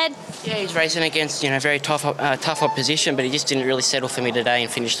Guymer, Clyde. Yeah, he's racing against very tough opposition, but he just didn't really settle for me today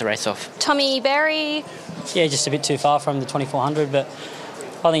and finish the race off. Tommy Berry. Yeah, just a bit too far from the 2400, but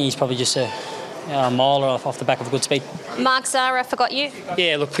I think he's probably just a miler off the back of a good speed. Mark Zara, Forgot You.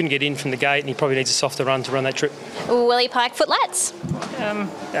 Yeah, look, couldn't get in from the gate, and he probably needs a softer run to run that trip. Willie Pike, Footlats.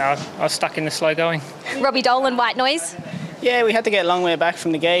 I was stuck in the slow going. Robbie Dolan, White Noise. Yeah, we had to get a long way back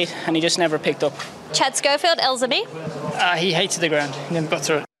from the gate, and he just never picked up. Chad Schofield, Elzami. He hates the ground. He never got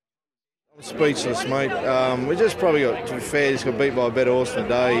through it. I'm speechless, mate. We just probably got, to be fair, just got beat by a better horse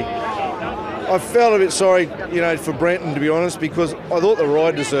today. I felt a bit sorry, for Brenton, to be honest, because I thought the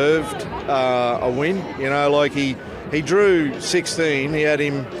ride deserved a win. He drew 16. He had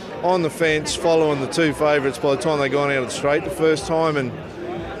him on the fence, following the 2 favourites by the time they gone out of the straight the first time,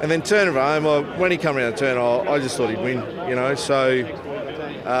 and then turning home. When he came around the turn, I just thought he'd win. So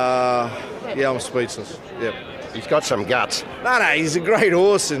I'm speechless. Yep. He's got some guts. No, he's a great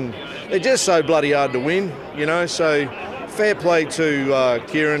horse, and they're just so bloody hard to win. So fair play to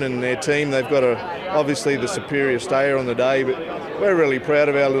Kieran and their team. They've got obviously the superior stayer on the day, but we're really proud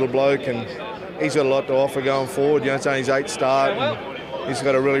of our little bloke, and he's got a lot to offer going forward. It's only his 8th start, and he's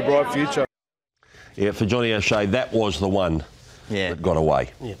got a really bright future. Yeah, for Johnny O'Shea, that was the one that got away.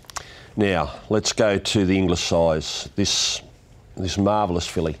 Yeah. Now, let's go to the English size. This marvellous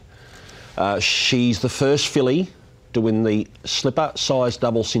filly. She's the first filly to win the slipper size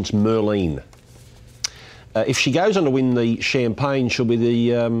double since Merlene. If she goes on to win the Champagne, she'll be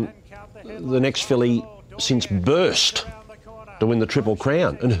the next filly since Burst to win the Triple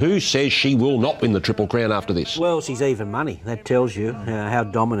Crown. And who says she will not win the Triple Crown after this? Well, she's even money. That tells you how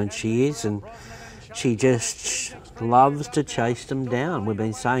dominant she is. And she just loves to chase them down. We've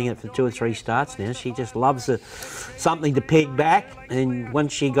been saying it for 2 or 3 starts now. She just loves something to peg back, and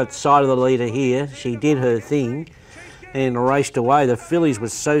once she got sight of the leader here, she did her thing and raced away. The fillies were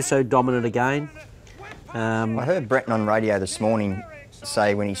so dominant again. I heard Breton on radio this morning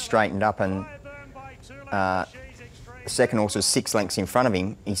say when he straightened up and the second horse was 6 lengths in front of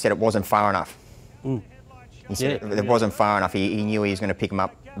him, he said it wasn't far enough. He said it wasn't far enough. He knew he was going to pick him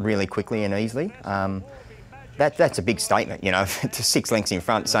up really quickly and easily. That's a big statement, you know, to 6 lengths in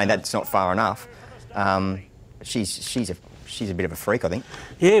front, saying that's not far enough. She's a bit of a freak, I think.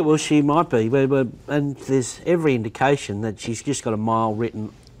 Yeah, well, she might be. And there's every indication that she's just got a mile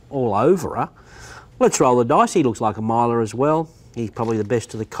written all over her. Let's roll the dice. He looks like a miler as well. He's probably the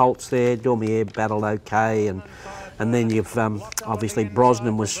best of the colts there. Dormier battled okay, and then you've obviously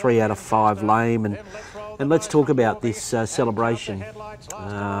Brosnan was 3 out of 5 lame, and let's talk about this celebration.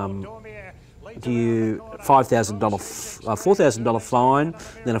 $4,000 fine,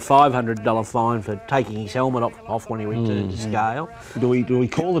 then a $500 fine for taking his helmet off when he returned to scale. Do we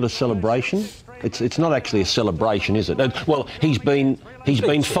call it a celebration? It's not actually a celebration, is it? Well, he's been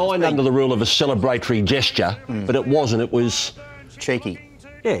fined under the rule of a celebratory gesture, but it wasn't. It was cheeky.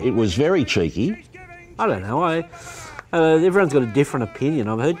 Yeah, it was very cheeky. I don't know. Everyone's got a different opinion.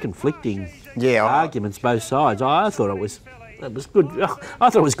 I've heard conflicting arguments both sides. I thought it was good. I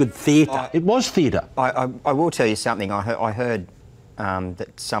thought it was good theatre. It was theatre. I will tell you something. I heard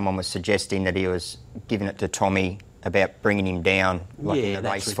that someone was suggesting that he was giving it to Tommy about bringing him down in the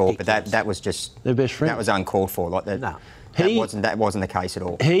race for, but that was just their best friend. That was uncalled for. Like that. No. That wasn't the case at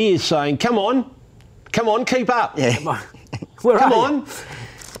all. He is saying, "Come on, keep up. Yeah, come on."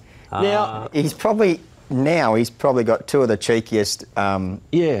 Now he's probably got 2 of the cheekiest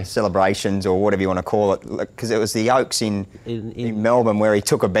celebrations, or whatever you want to call it, because it was the Oaks in Melbourne where he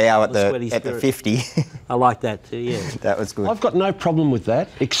took a bow at the 50. I like that too. Yeah, that was good. I've got no problem with that,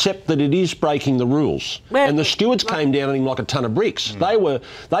 except that it is breaking the rules. And the stewards came down on him like a ton of bricks.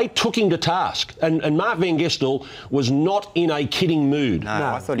 They took him to task, and Mark Van Gestel was not in a kidding mood.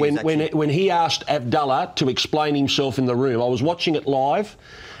 No, I thought when he asked Abdullah to explain himself in the room. I was watching it live.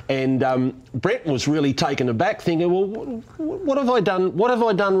 And Brett was really taken aback, thinking, well, what have I done? What have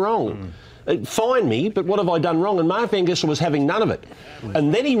I done wrong? Fine me, but what have I done wrong? And Mark Van Gestel was having none of it.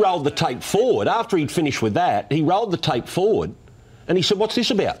 And then he rolled the tape forward. After he'd finished with that, he rolled the tape forward and he said, what's this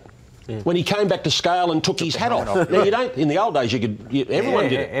about? Yeah. When he came back to scale and took his hat off. Now, you don't, in the old days, everyone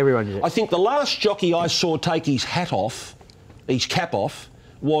did it. Everyone did it. I think the last jockey I saw take his hat off, his cap off,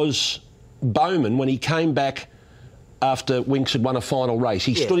 was Bowman when he came back after Winks had won a final race.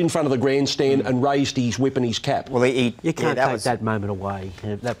 He stood in front of the grandstand and raised his whip and his cap. Well, you can't take that moment away,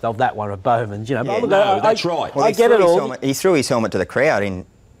 of that one of Bowman's. You know, that's right. Well, I get it all. He threw his helmet to the crowd in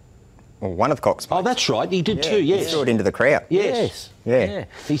one of Cox's. Oh, that's right. He did too, yes. He threw it into the crowd. Yes. Yeah.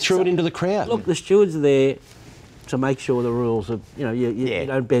 He threw it into the crowd. Look, the stewards are there to make sure the rules are, you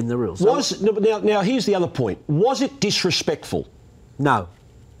don't bend the rules. Now, here's the other point. Was it disrespectful? No.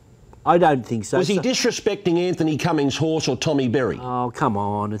 I don't think so. Was he disrespecting Anthony Cummings' horse or Tommy Berry? Oh, come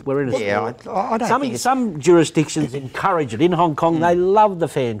on. We're in a sport. I don't think some jurisdictions encourage it. In Hong Kong, they love the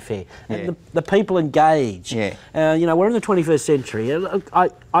fanfare. And the people engage. Yeah. We're in the 21st century.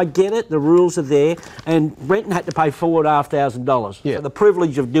 I get it. The rules are there. And Brenton had to pay $4,500 for the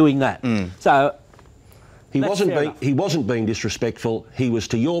privilege of doing that. So he wasn't being disrespectful. He was,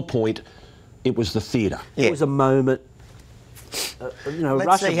 to your point, it was the theatre. Yeah. It was a moment.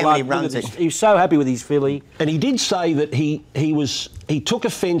 Let's see how many runs he was so happy with his filly. And he did say that he took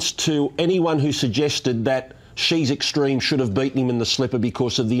offence to anyone who suggested that She's Extreme should have beaten him in the slipper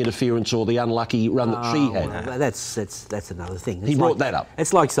because of the interference or the unlucky run that she had. Well, that's another thing. He brought that up.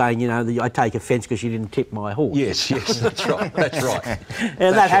 It's like saying, I take offence because you didn't tip my horse. Yes, that's right. That's right.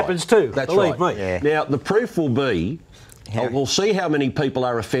 And that happens too. That's believe right. me. Yeah. Now the proof will be, we'll see how many people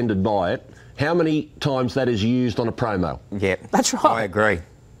are offended by it. How many times that is used on a promo? Yeah, that's right. I agree.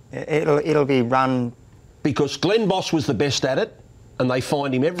 It'll be run because Glenn Boss was the best at it, and they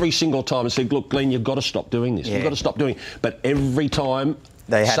fined him every single time and said, "Look, Glenn, you've got to stop doing this. You've got to stop doing it." But every time,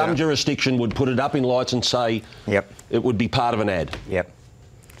 some jurisdiction would put it up in lights and say, "Yep, it would be part of an ad." Yep,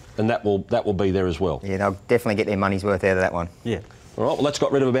 and that will be there as well. Yeah, they'll definitely get their money's worth out of that one. Yeah. All right. Well, that's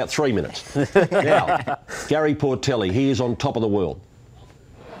got rid of about 3 minutes. Now, Gary Portelli, he is on top of the world.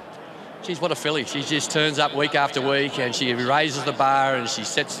 Geez, what a filly. She just turns up week after week and she raises the bar and she'll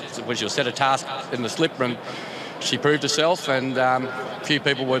set a task in the slipper, and she proved herself, and a few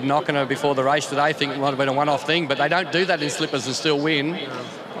people were knocking her before the race today, thinking it might have been a one-off thing, but they don't do that in slippers and still win.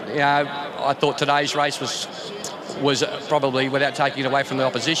 I thought today's race was was probably, without taking it away from the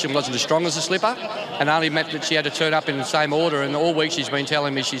opposition, wasn't as strong as the slipper, and only meant that she had to turn up in the same order. And all week she's been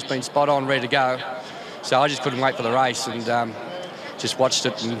telling me she's been spot on, ready to go. So I just couldn't wait for the race, and just watched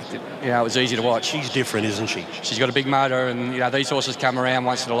it, and it was easy to watch. She's different, isn't she? She's got a big motor, and these horses come around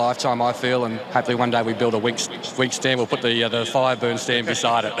once in a lifetime, I feel, and hopefully one day we build a wink stand. We'll put the Fireburn stand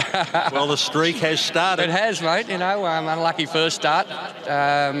beside it. Well, the streak has started. It has, mate. Unlucky first start,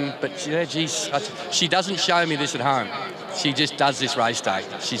 but geez, she doesn't show me this at home. She just does this race day.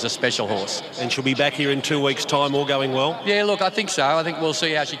 She's a special horse. And she'll be back here in 2 weeks' time, all going well? Yeah, look, I think so. I think we'll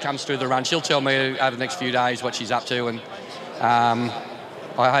see how she comes through the run. She'll tell me over the next few days what she's up to, and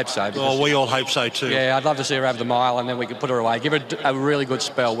I hope so. Well, we all hope so too. Yeah, I'd love to see her over the mile, and then we could put her away. Give her a really good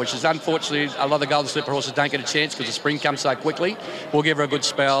spell, which is unfortunately a lot of the Golden Slipper horses don't get a chance because the spring comes so quickly. We'll give her a good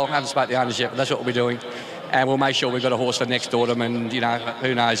spell. I haven't spoken to the owners yet, but that's what we'll be doing. And we'll make sure we've got a horse for next autumn, and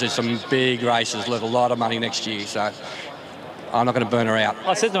who knows, there's some big races with a lot of money next year, so I'm not going to burn her out.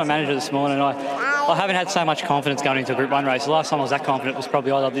 I said to my manager this morning, I haven't had so much confidence going into a Group 1 race. The last time I was that confident was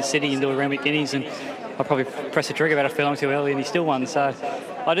probably I Love This City into a Randwick Guineas, and I probably pressed the trigger about a furlong too early, and he still won. So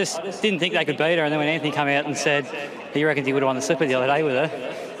I just didn't think they could beat her. And then when Anthony came out and said he reckons he would have won the slipper the other day with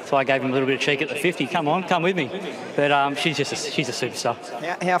her, so I gave him a little bit of cheek at the 50. Come on, come with me. But she's a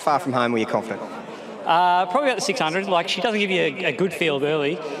superstar. How far from home were you confident? Probably about the 600. Like, she doesn't give you a good field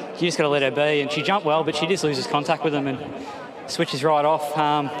early. You just got to let her be. And she jumped well, but she just loses contact with them and switches right off.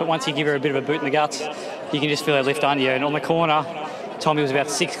 But once you give her a bit of a boot in the guts, you can just feel her lift under you. And on the corner, Tommy was about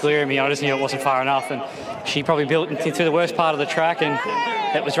 6 clear of me. I just knew it wasn't far enough. And she probably built through the worst part of the track, and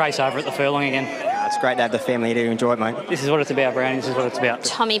it was race over at the furlong again. It's great to have the family to enjoy it, mate. This is what it's about, Brownie. This is what it's about.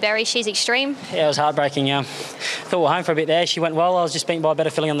 Tommy Berry, She's Extreme. Yeah, it was heartbreaking. Thought we were home for a bit there. She went well. I was just beaten by a better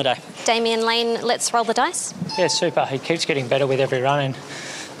filly on the day. Damien Lane, Let's Roll the Dice. Yeah, super. He keeps getting better with every run, and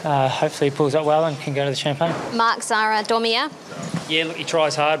hopefully he pulls up well and can go to the Champagne. Mark Zara, Dormier. Yeah, look, he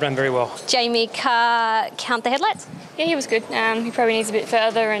tries hard, ran very well. Jamie Carr, Count the Headlights. Yeah, he was good. He probably needs a bit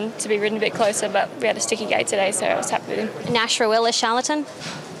further and to be ridden a bit closer, but we had a sticky gate today, so I was happy with him. Nash Ruella, Charlatan.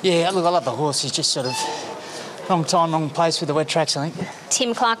 Yeah, look, I love the horse. He's just sort of wrong time, wrong place with the wet tracks, I think.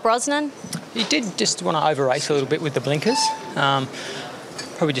 Tim Clark, Brosnan. He did just want to over-race a little bit with the blinkers.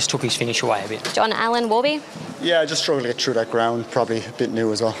 Probably just took his finish away a bit. John Allen, Warby. Yeah, I just struggled to get through that ground. Probably a bit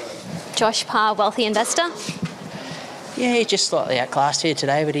new as well. Josh Parr, Wealthy Investor. Yeah, he's just slightly outclassed here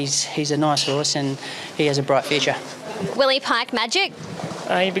today, but he's a nice horse and he has a bright future. Willie Pike, Magic.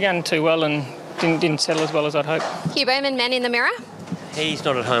 He began too well and didn't settle as well as I'd hoped. Hugh Bowman, Man in the Mirror. He's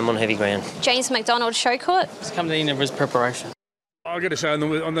not at home on heavy ground. James McDonald, Showcourt. It's come to the end of his preparation. I've got to say,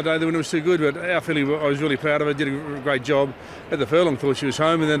 on the day the winner was too good, but our filly, I was really proud of her, did a great job. At the furlong, thought she was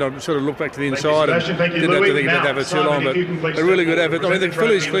home, and then I sort of looked back to the inside and didn't have to think about that for too long, but a really good effort. I mean, the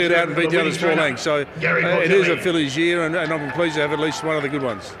fillies cleared out and beat the others 4 lengths, so it is a fillies year, and I'm pleased to have at least one of the good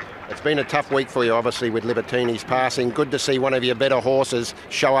ones. It's been a tough week for you, obviously, with Libertini's passing. Good to see one of your better horses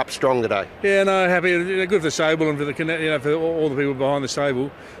show up strong today. Yeah, no, happy. Good for the stable and for the for all the people behind the stable.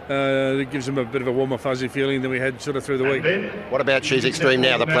 It gives them a bit of a warmer, fuzzy feeling than we had sort of through the week. What about She's Extreme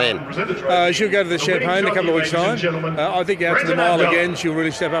now, the plan? She'll go to the Champagne in a couple of weeks' time. I think out to the mile again, she'll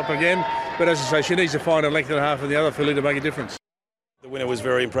really step up again. But as I say, she needs to find a length and a half of the other filly to make a difference. The winner was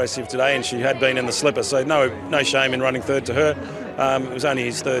very impressive today, and she had been in the slipper, so no shame in running third to her. It was only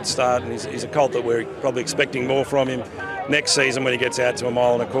his third start, and he's a colt that we're probably expecting more from him next season when he gets out to 1.25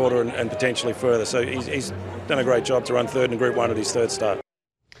 miles and potentially further. So he's done a great job to run third in Group 1 at his third start.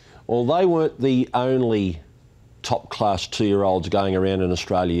 Well, they weren't the only top-class 2-year-olds going around in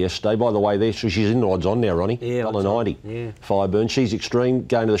Australia yesterday. By the way, she's in odds on now, Ronnie. Yeah, $1.90. Yeah. Fireburn. She's Extreme,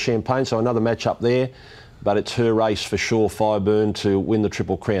 going to the Champagne, so another match up there. But it's her race for sure, Fireburn, to win the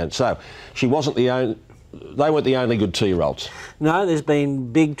Triple Crown. So they weren't the only good 2-year-olds. No, there's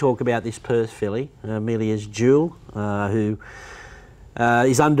been big talk about this Perth filly, Amelia's Jewel, who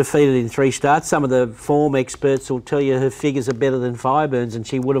is undefeated in 3 starts. Some of the form experts will tell you her figures are better than Fireburn's and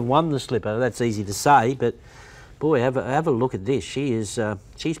she would have won the slipper. That's easy to say, but boy, have a look at this. She's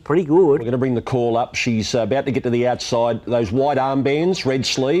pretty good. We're going to bring the call up. She's about to get to the outside. Those white armbands, red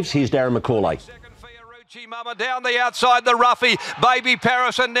sleeves. Here's Darren McCauley. Mama down the outside, the roughie, Baby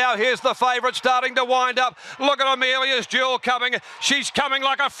Paris, and now here's the favourite starting to wind up. Look at Amelia's Jewel coming. She's coming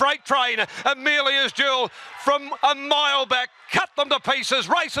like a freight train. Amelia's Jewel from a mile back, cut them to pieces,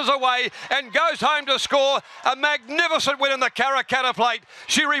 races away and goes home to score a magnificent win in the Karrakatta Plate.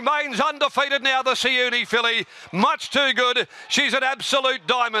 She remains undefeated now, the Siuni filly. Much too good. She's an absolute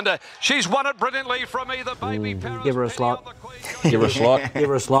diamond. She's won it brilliantly from either Baby Paris. Give her a slot. Give her a slot. Give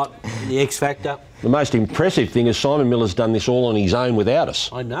her a slot. The X Factor. The most impressive thing is Simon Miller's done this all on his own without us.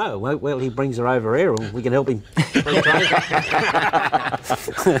 I know. Well, he brings her over here and we can help him.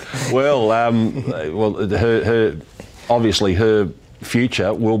 Her obviously her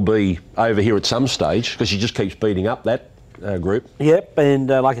future will be over here at some stage because she just keeps beating up that group. Yep, and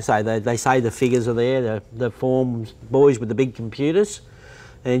like I say, they say the figures are there, the forms, boys with the big computers,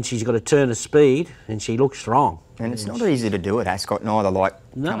 and she's got a turn of speed and she looks strong. And it's not easy to do at Ascot neither,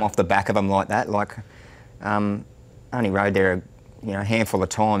 come off the back of them like that. Only rode there a handful of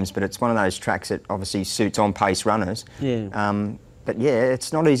times, but it's one of those tracks that obviously suits on-pace runners. Yeah. But yeah,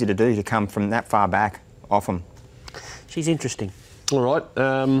 it's not easy to do to come from that far back off them. She's interesting. All right.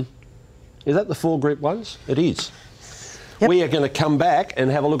 Is that the 4 Group 1s? It is. Yep. We are going to come back and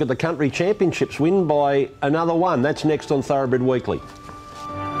have a look at the Country Championships win by another one. That's next on Thoroughbred Weekly.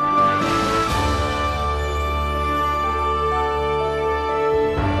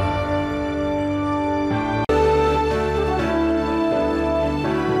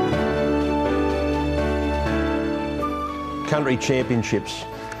 Country Championships.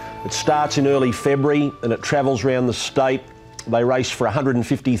 It starts in early February and it travels around the state. They race for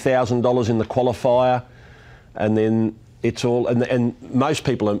 $150,000 in the qualifier, and then it's all. And most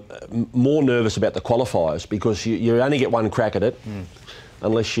people are more nervous about the qualifiers because you only get one crack at it,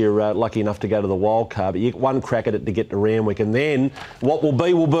 unless you're lucky enough to go to the wild card. But you get one crack at it to get to Randwick, and then what will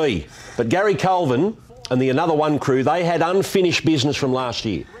be will be. But Gary Colvin and the Another One crew, they had unfinished business from last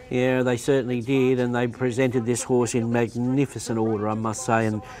year. Yeah, they certainly did, and they presented this horse in magnificent order, I must say.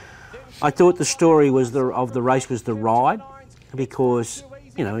 And I thought the story of the race was the ride, because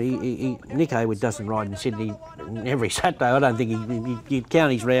Nick Haywood doesn't ride in Sydney every Saturday. I don't think you'd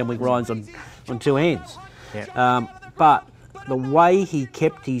count his Randwick rides on 2 hands. Yeah. But the way he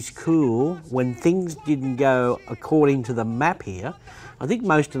kept his cool when things didn't go according to the map here, I think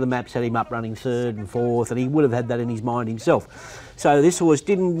most of the maps had him up running 3rd and 4th, and he would have had that in his mind himself. So this horse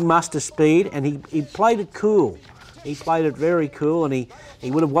didn't muster speed, and he played it cool. He played it very cool, and he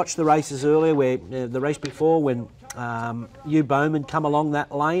would have watched the races earlier, where the race before when Hugh Bowman come along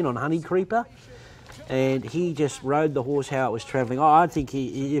that lane on Honey Creeper, and he just rode the horse how it was travelling. I think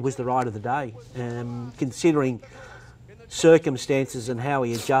it was the ride of the day, considering circumstances and how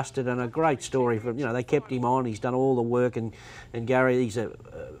he adjusted, and a great story from, they kept him on, he's done all the work, and Gary, he's a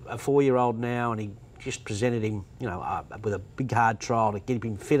 4-year-old now, and he just presented him, with a big hard trial to get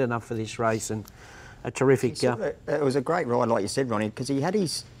him fit enough for this race, and a terrific. It was a great ride, like you said, Ronnie, because he had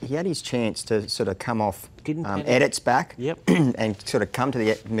his chance to sort of come off Edit's back, and sort of come to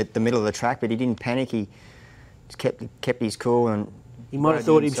the middle of the track, but he didn't panic. He just kept his cool, and he might have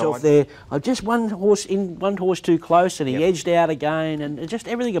thought himself there, just one horse too close, and he edged out again, and just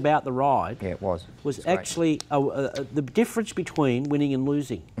everything about the ride. Yeah, it was actually the difference between winning and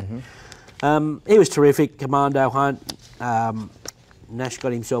losing. He was terrific. Commando Hunt. Nash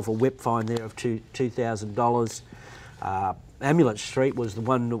got himself a whip fine there of $2,000. Amulet Street was the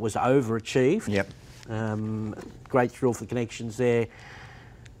one that was overachieved. Yep. Great thrill for connections there.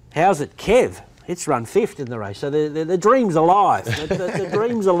 How's it, Kev? It's run 5th in the race, so the dream's alive. The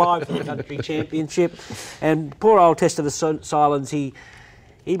dream's alive for the Country Championship. And poor old Test of the Silence, he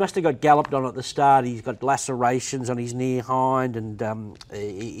must have got galloped on at the start. He's got lacerations on his near hind, and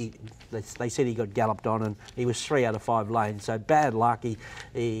they said he got galloped on, and he was 3 out of 5 lanes. So bad luck.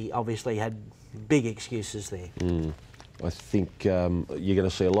 He obviously had big excuses there. I think you're going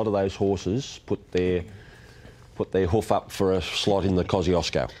to see a lot of those horses put their hoof up for a slot in the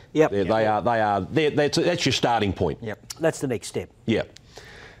Kosciuszko. Yep. That's your starting point. Yep. That's the next step. Yep.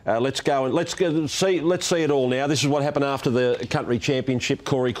 Let's go and let's see it all now. This is what happened after the Country Championship.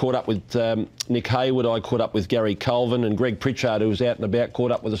 Corey caught up with Nick Haywood. I caught up with Gary Colvin, and Greg Pritchard, who was out and about,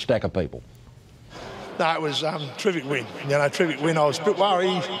 caught up with a stack of people. No, it was a terrific win. Terrific win. I was a bit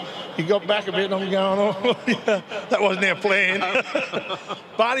worried. He got back a bit, and I'm going, oh, yeah, that wasn't our plan.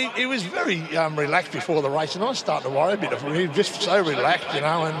 But he was very relaxed before the race, and I was starting to worry a bit of him. He was just so relaxed, and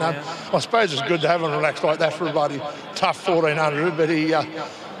I suppose it's good to have him relaxed like that for a bloody tough 1400, but he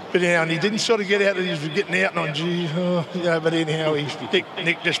didn't sort of get out that he was getting out, and but anyhow,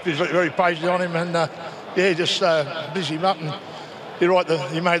 Nick just was very patient on him, and just busy him up, and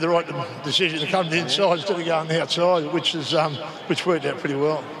he made the right decision to come to the inside instead of going the outside, which worked out pretty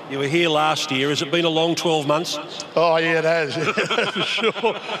well. You were here last year. Has it been a long 12 months? Oh yeah, it has, for sure.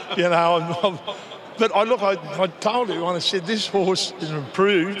 But I told him, I said, this horse is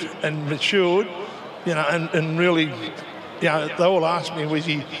improved and matured, and really. They all asked me, is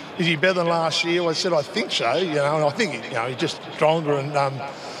he better than last year? I said, I think so, and I think, he's just stronger. And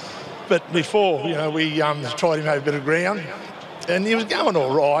but before, we tried him over a bit of ground, and he was going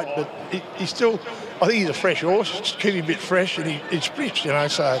all right, but he still, I think he's a fresh horse, just keep him a bit fresh, and he sprints, you know,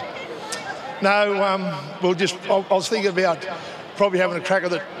 so. No, we'll just, I was thinking about probably having a crack at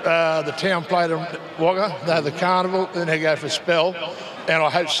the town plate at Wagga, the carnival, then they go for Spell, and I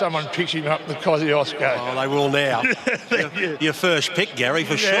hope someone picks him up in the Kosciuszko. Oh, they will now. your first pick, Gary,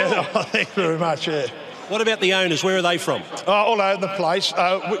 for sure. Thank you very much, yeah. What about the owners? Where are they from? All over the place.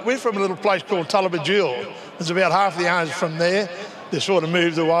 We're from a little place called Tullabajul. There's about half the owners from there. They sort of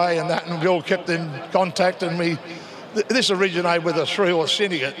moved away and that, and we all kept in contact, and this originated with a 3-horse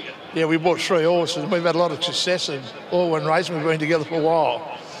syndicate. Yeah, we bought 3 horses, and we've had a lot of success in all one race, and we've been together for a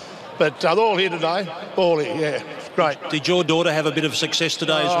while. But they're all here today, all here, yeah, great. Did your daughter have a bit of success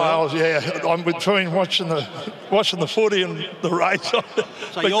today as well? Yeah, I'm between watching the footy and the race.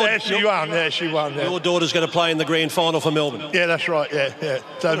 So she won, yeah. Your daughter's going to play in the grand final for Melbourne? Yeah, that's right, yeah.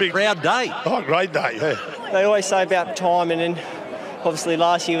 So what a proud day. Oh, great day, yeah. They always say about time, and then obviously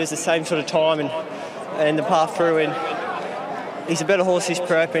last year was the same sort of time and the path through, and he's a better horse this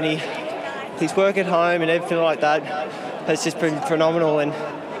prep, and he's working home and everything like that has just been phenomenal, and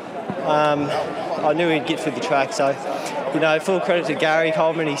I knew he'd get through the track, so full credit to Gary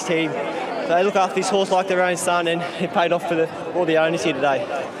Coleman and his team. They look after this horse like their own son, and it paid off for all the owners here today.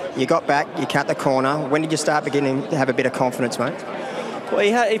 You got back, you cut the corner. When did you start beginning to have a bit of confidence, mate?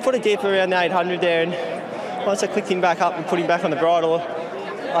 Well, he put a dip around the 800 there, and once I clicked him back up and put him back on the bridle,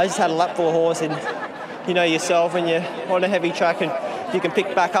 I just had a lap for a horse, and yourself, when you're on a heavy track and you can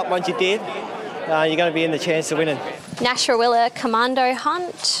pick back up once you did, you're going to be in the chance of winning. Nash Rawiller Commando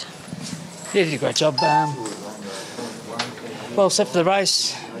Hunt. Yeah, he did a great job. Well, set for the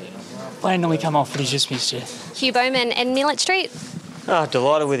race. Lane nearly come off, but he's just missed it. Hugh Bowman and Millet Street. Oh,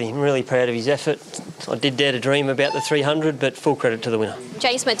 delighted with him. Really proud of his effort. I did dare to dream about the 300, but full credit to the winner.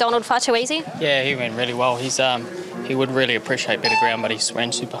 James McDonald, far too easy. Yeah, he went really well. He would really appreciate better ground, but he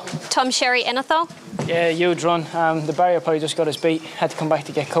ran super. Tom Sherry, Enethol. Yeah, huge run. The barrier probably just got us beat. Had to come back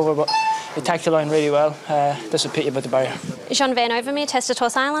to get cover, but he tacked the line really well. Just a pity about the barrier. Jean Van Overmeer,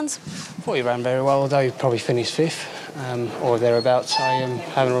 Testator's Islands. I thought he ran very well, although he probably finished 5th or thereabouts. I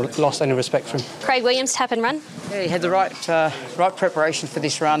haven't lost any respect for him. Craig Williams, Tap and Run. Yeah, he had the right preparation for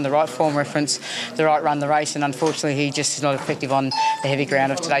this run, the right form reference, the right run the race, and unfortunately he just is not effective on the heavy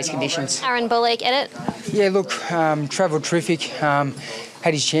ground of today's conditions. Aaron Bullock, Edit. Yeah, look, travelled terrific.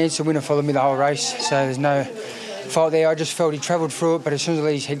 Had his chance to win and followed me the whole race, so there's no fault there. I just felt he travelled through it, but as soon as I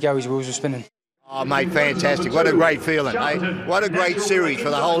let his head go, his wheels were spinning. Oh, mate, fantastic. What a great feeling, eh? What a great series for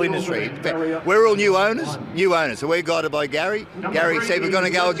the whole industry. We're all new owners. So we're guided by Gary. Gary said we're going to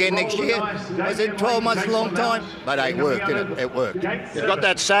go again next year. I said 12 months is a long time. But it worked, didn't it? It worked. You've got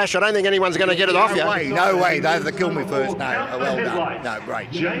that sash. I don't think anyone's going to get it off you. No way. They have to kill me first. No, well done. No,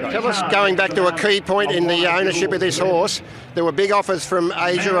 great. Tell us, going back to a key point in the ownership of this horse, there were big offers from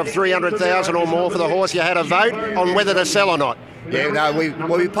Asia of 300,000 or more for the horse. You had a vote on whether to sell or not. Yeah, no,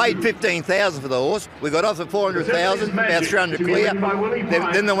 we paid 15,000 for the horse. We got offered 400,000, about 300 clear.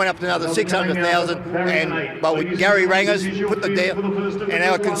 Then they went up to another 600,000, and Gary rang us, put the deal, and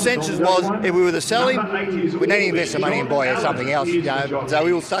our consensus was if we were to sell him, we need to invest the money and buy something else. So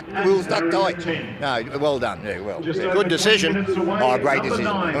we were stuck tight. No, well done. Yeah, well. Yeah. Good decision. Oh, great decision.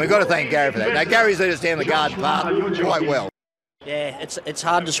 And we've got to thank Gary for that. Now Gary's let us down the garden path quite well. Yeah, it's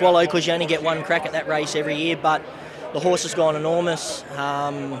hard to swallow because you only get one crack at that race every year, but the horse has gone enormous.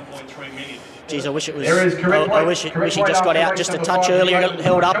 Geez, I wish it was. I wish he just got out just a touch earlier and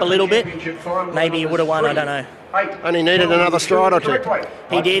held up a little bit. Maybe he would have won. I don't know. Only needed another stride or two.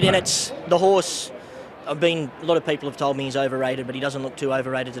 He did, and it's the horse. A lot of people have told me he's overrated, but he doesn't look too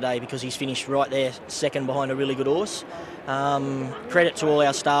overrated today because he's finished right there, second behind a really good horse. Credit to all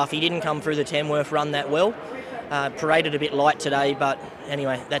our staff. He didn't come through the Tamworth run that well. Paraded a bit light today, but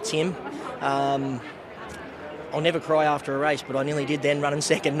anyway, that's him. I'll never cry after a race, but I nearly did then, running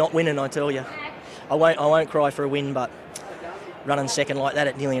second, not winning, I tell you. I won't cry for a win, but running second like that,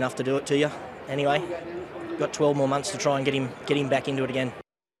 it's nearly enough to do it to you. Anyway, got 12 more months to try and get him back into it again.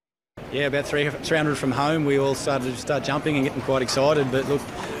 Yeah, about 300 from home, we all started to jumping and getting quite excited, but look,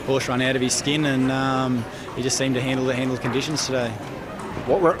 horse ran out of his skin, and he just seemed to handle the conditions today.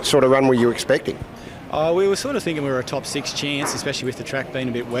 What sort of run were you expecting? We were sort of thinking we were a top 6 chance, especially with the track being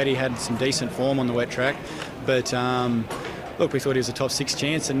a bit wet. He had some decent form on the wet track, but look, we thought he was a top 6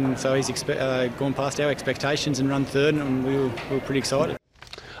 chance, and so he's gone past our expectations and run third, and we were pretty excited.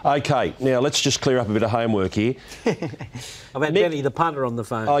 OK, now let's just clear up a bit of homework here. I've had Benny the punter on the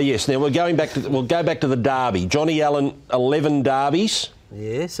phone. Oh yes, now we'll go back to the Derby. Johnny Allen, 11 derbies.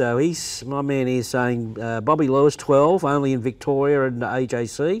 Yeah, so my man is saying Bobby Lewis 12, only in Victoria and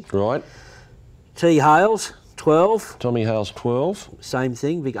AJC. Right. T Hales 12. Tommy Hale's 12. Same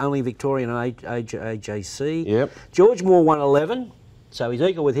thing, only Victorian and AJC. Yep. George Moore won 11, so he's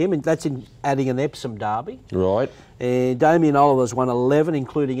equal with him, and that's in adding an Epsom derby. Right. And Damien Oliver's won 11,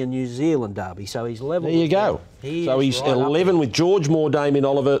 including a New Zealand derby, so he's level. There you go. So he's right 11 with George Moore, Damien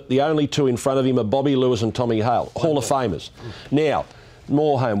Oliver. The only two in front of him are Bobby Lewis and Tommy Hale, Hall of Famers. Now,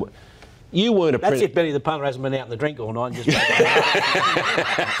 more home. You weren't a That's if Benny the punter hasn't been out in the drink all night and just...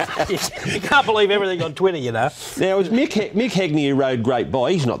 You can't believe everything on Twitter, you know. Now, it was Mick Hegney who rode Great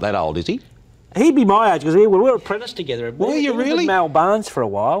Boy. He's not that old, is he? He'd be my age, because we were apprenticed together. Were you really? He was with Mal Barnes for a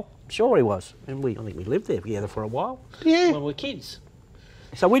while. Sure he was. And I think we lived there together for a while. Yeah. When we were kids.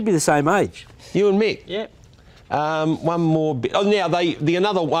 So we'd be the same age. You and Mick? Yeah. One more bit. Oh, now,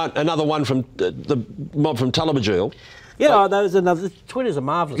 another one from the mob from Tullabajul. Yeah, the Twitter's a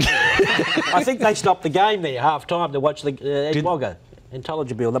marvellous thing. I think they stopped the game there half-time to watch the Ed Wagga in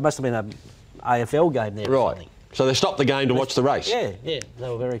Tullabajul. There must have been an AFL game there or something. So they stopped the game to watch the race? Yeah, they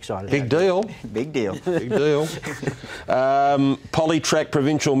were very excited. Big deal. Big deal. Big deal. Polytrack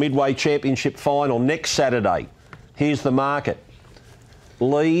Provincial Midway Championship final next Saturday. Here's the market.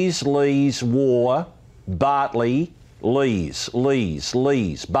 Lees, War, Bartley, Lees,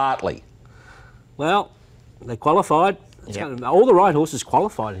 Bartley. Well, they qualified. All the right horses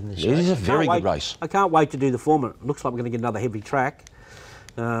qualified in this race. It is a very good race. I can't wait to do the form. It looks like we're going to get another heavy track,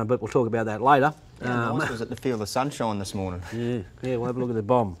 but we'll talk about that later. Nice was at the Field of Sunshine this morning. Yeah, we'll have a look at the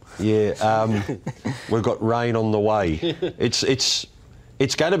bomb. Yeah, we've got rain on the way. It's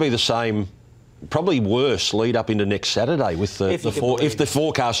going to be the same, probably worse, lead up into next Saturday with if the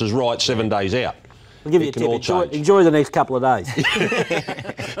forecast is right 7 days out. I'll give you a tip. Enjoy the next couple of days.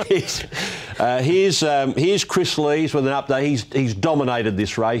 Here's Chris Lees with an update. He's dominated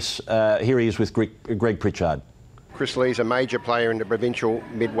this race. Here he is with Greg Pritchard. Chris Lees, a major player in the Provincial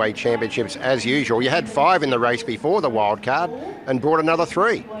Midway Championships, as usual. You had 5 in the race before the wild card and brought another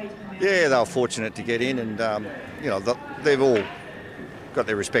 3. Yeah, they were fortunate to get in, and they've all got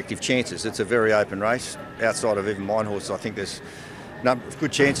their respective chances. It's a very open race. Outside of even mine horse, I think there's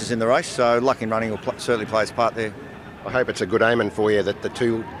good chances in the race, so luck in running will certainly play its part there. I hope it's a good omen for you that the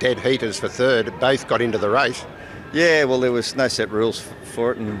 2 dead heaters for 3rd both got into the race. Yeah, well, there was no set rules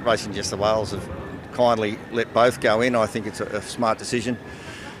for it, and Racing Just the Wales have kindly let both go in. I think it's a smart decision,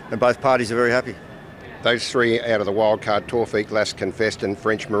 and both parties are very happy. Those 3 out of the wildcard, Torfique, Las Confessed and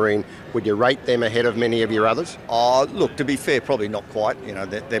French Marine, would you rate them ahead of many of your others? Oh, look, to be fair, probably not quite.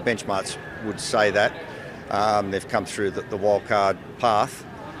 Their benchmarks would say that. They've come through the wildcard path.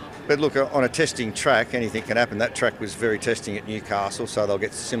 But look, on a testing track, anything can happen. That track was very testing at Newcastle, so they'll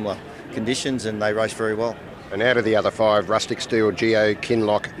get similar conditions, and they race very well. And out of the other 5, Rustic Steel, Geo,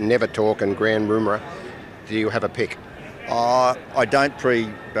 Kinlock, Never Talk and Grand Rumor, do you have a pick? I don't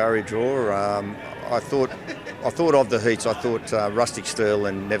pre-barrier draw. I thought of the heats, I thought Rustic Steel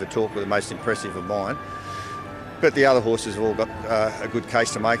and Never Talk were the most impressive of mine. But the other horses have all got a good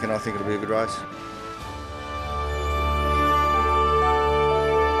case to make, and I think it'll be a good race.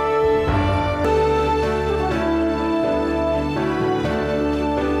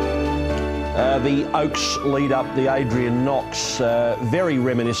 The Oaks lead up, the Adrian Knox, very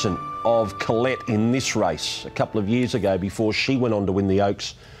reminiscent of Colette in this race a couple of years ago before she went on to win the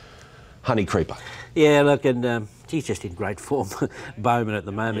Oaks. Honey Creeper. Yeah, look, and he's just in great form. Bowman at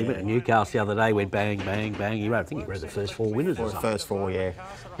the moment. He went to Newcastle the other day, went bang, bang, bang. I think he rode the first 4 winners or something. First 4, yeah.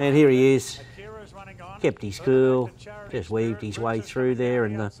 And here he is. Kept his cool, just weaved his way through there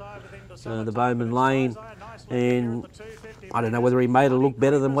in the Bowman lane. And I don't know whether he made her look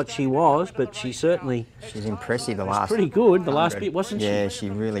better than what she was, but she certainly... She's impressive the last... pretty good, the last bit, wasn't she? Yeah, she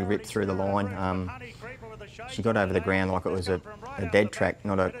really ripped through the line. She got over the ground like it was a dead track,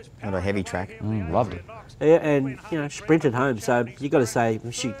 not a heavy track. Lovely. Yeah, and, sprinted home. So you've got to say,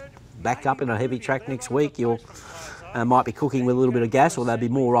 if she back up in a heavy track next week, you'll might be cooking with a little bit of gas, or there'll be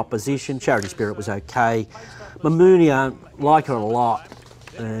more opposition. Charity Spirit was okay. Mamounia, like her a lot.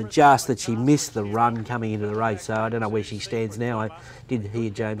 Just that she missed the run coming into the race, so I don't know where she stands now. I did hear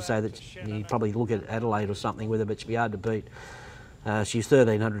James say that you'd probably look at Adelaide or something with her, but she'd be hard to beat. She's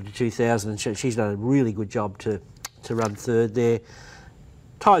 1,300 to 2,000, and she's done a really good job to run 3rd there.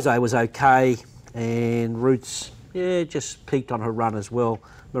 Taizo was okay, and Roots, just peaked on her run as well.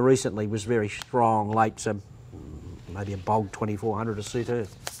 But recently was very strong late, so maybe a bold 2,400 to suit her.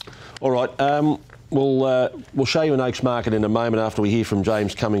 All right. We'll show you an Oaks market in a moment after we hear from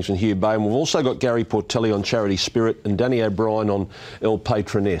James Cummings and Hugh Bowman. We've also got Gary Portelli on Charity Spirit and Danny O'Brien on El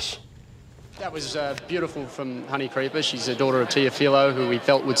Patroness. That was beautiful from Honey Creeper. She's a daughter of Teofilo, who we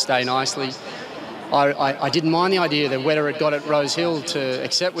felt would stay nicely. I didn't mind the idea that Wetter had got at Rose Hill to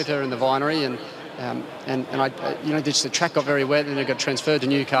accept with her in the Vinery, and and just the track got very wet, and it got transferred to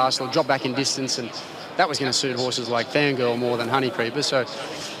Newcastle, dropped back in distance, and that was going to suit horses like Fangirl more than Honey Creeper. So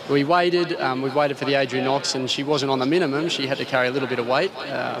we waited for the Adrian Knox, and she wasn't on the minimum. She had to carry a little bit of weight,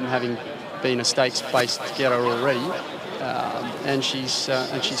 having been a stakes-placed getter already, and she's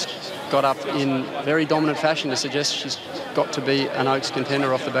got up in very dominant fashion to suggest she's got to be an Oaks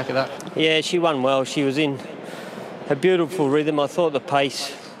contender off the back of that. Yeah, she won well. She was in a beautiful rhythm. I thought the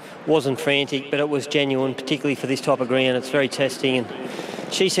pace wasn't frantic, but it was genuine, particularly for this type of ground. It's very testing, and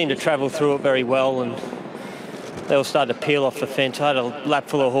she seemed to travel through it very well, and they all started to peel off the fence. I had a lap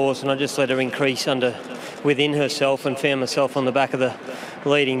full of horse, and I just let her increase within herself and found myself on the back of the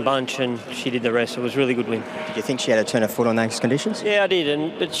leading bunch, and she did the rest. It was a really good win. Did you think she had to turn her foot on those conditions? Yeah, I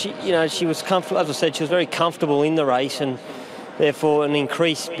did, but she was comfortable. As I said, she was very comfortable in the race, and therefore an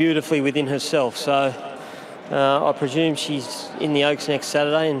increase beautifully within herself. So I presume she's in the Oaks next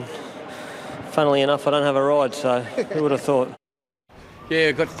Saturday, and funnily enough, I don't have a ride, so who would have thought? Yeah,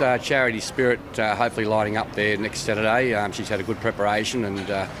 we've got Charity Spirit hopefully lining up there next Saturday. She's had a good preparation,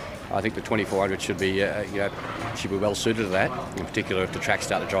 and I think the 2400 should be well suited to that. In particular, if the tracks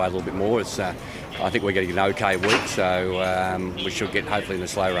start to dry a little bit more, I think we're getting an okay week, so we should get hopefully in the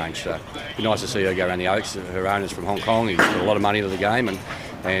slow range. So it'd be nice to see her go around the Oaks. Her owner's from Hong Kong. He's put a lot of money into the game,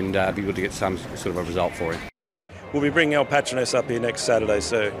 and be good to get some sort of a result for him. We'll be bringing El Patroness up here next Saturday,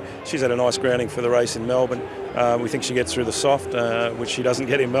 so she's had a nice grounding for the race in Melbourne. We think she gets through the soft, which she doesn't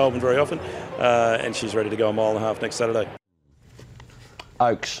get in Melbourne very often, and she's ready to go a mile and a half next Saturday.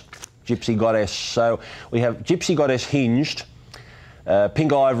 Oaks, Gypsy Goddess. So we have Gypsy Goddess hinged,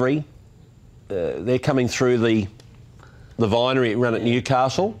 Pink Ivory. They're coming through the Vinery run at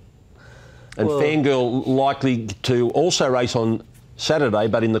Newcastle, and Fangirl likely to also race on Saturday,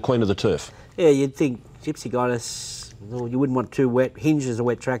 but in the Queen of the Turf. Yeah, you'd think Gypsy Goddess, well, you wouldn't want too wet. Hinge is a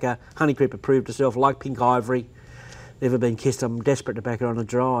wet tracker. Honey Creeper proved herself, like Pink Ivory. Never been kissed. I'm desperate to back her on a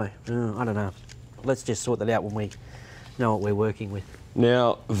dry. I don't know. Let's just sort that out when we know what we're working with.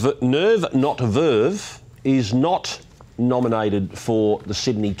 Now, Nerve Not Verve is not nominated for the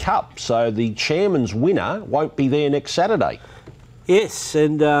Sydney Cup, so the chairman's winner won't be there next Saturday. Yes,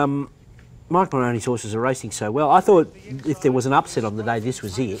 and Mike Moroney's horses are racing so well. I thought if there was an upset on the day, this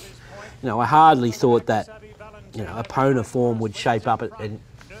was it. I hardly thought that, Epona form would shape up at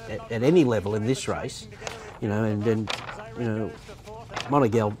any level in this race, and then,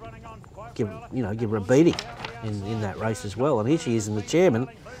 Monaghan give her a beating in that race as well. And here she is in the chairman,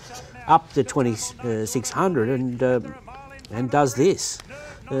 up to 2600 and does this.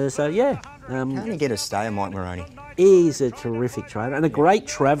 So yeah. How do you get a stay on Mike Moroney? He's a terrific trainer and a great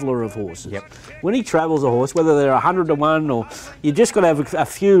traveller of horses. Yep. When he travels a horse, whether they're 100 to 1 or you just got to have a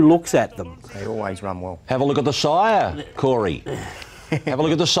few looks at them. They always run well. Have a look at the sire, Corey. Have a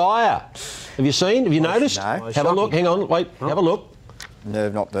look at the sire. Have you seen? Have you noticed? No. Have Shocking. a look. Hang on. Wait. Have a look.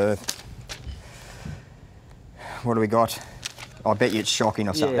 Nerve Not Verve. What do we got? I bet you it's shocking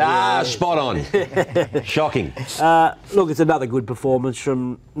or something. Spot on. Shocking. Look, it's another good performance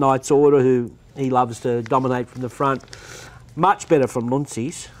from Knight's Order, who he loves to dominate from the front. Much better from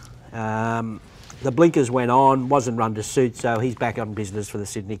Luncey's. The blinkers went on, wasn't run to suit, so he's back on business for the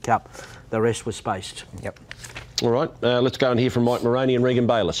Sydney Cup. The rest was spaced. Yep. All right, let's go and hear from Mike Moroney and Regan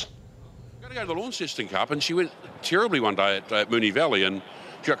Bayliss. I'm going to go to the Launceston Cup, and she went terribly one day at Moonee Valley, and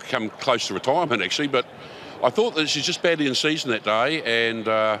she got to come close to retirement, actually, but I thought that she's just badly in season that day, and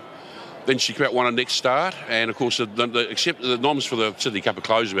then she came out won her next start, and of course the noms for the Sydney Cup are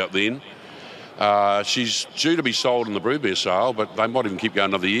closed about then. She's due to be sold in the Broodmare sale, but they might even keep going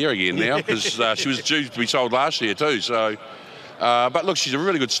another year again now, because she was due to be sold last year too. So, but look, she's a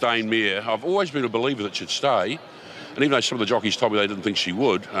really good staying mare. I've always been a believer that she'd stay, and even though some of the jockeys told me they didn't think she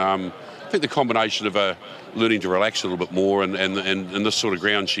would, I think the combination of her learning to relax a little bit more and this sort of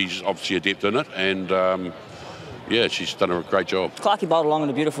ground, she's obviously adept in it, and yeah, she's done a great job. Clarkie bowled along in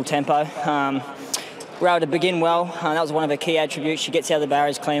a beautiful tempo. We're able to begin well. That was one of her key attributes. She gets out of the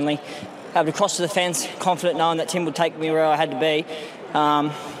barriers cleanly. Able to cross to the fence, confident knowing that Tim would take me where I had to be.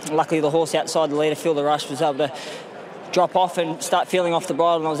 Luckily, the horse outside the leader, Feel the Rush, was able to drop off and start feeling off the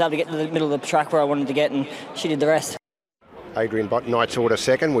bridle, and I was able to get to the middle of the track where I wanted to get, and she did the rest. Adrian Bott, Knight's Order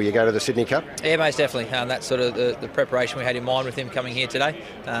second. Will you go to the Sydney Cup? Yeah, most definitely. That's sort of the preparation we had in mind with him coming here today.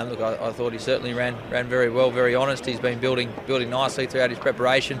 Look, I thought he certainly ran very well, very honest. He's been building nicely throughout his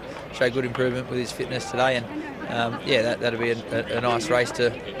preparation. Showed good improvement with his fitness today, and yeah, that'll be a nice race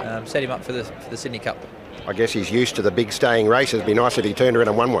to set him up for the Sydney Cup. I guess he's used to the big staying races. It'd be nice if he turned around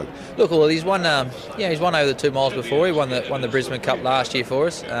and won one. Look, well, he's won. He's won over the 2 miles before. He won the Brisbane Cup last year for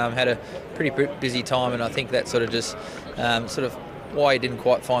us. Had a pretty busy time, and I think that sort of just why he didn't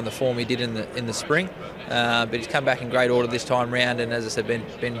quite find the form he did in the spring. But he's come back in great order this time round, and as I said,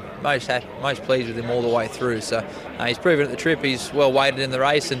 been most pleased with him all the way through. So he's proven at the trip he's well weighted in the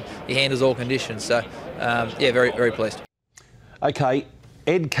race, and he handles all conditions. So yeah, very, very pleased. Okay,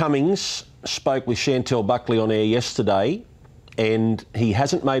 Ed Cummings spoke with Chantel Buckley on air yesterday, and he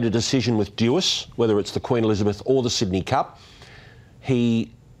hasn't made a decision with Duais, whether it's the Queen Elizabeth or the Sydney Cup.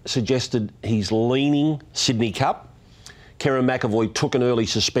 He suggested he's leaning Sydney Cup. Kerrin McEvoy took an early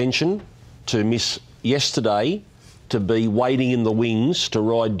suspension to miss yesterday to be waiting in the wings to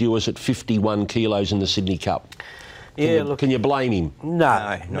ride Duais at 51 kilos in the Sydney Cup. Can you blame him?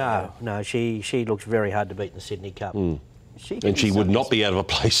 No. She looks very hard to beat in the Sydney Cup. And she would not be out of a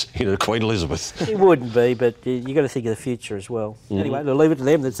place in a Queen Elizabeth. She wouldn't be, but you've got to think of the future as well. Anyway, they'll leave it to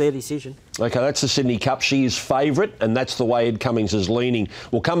them. That's their decision. OK, that's the Sydney Cup. She is favourite, and that's the way Ed Cummings is leaning.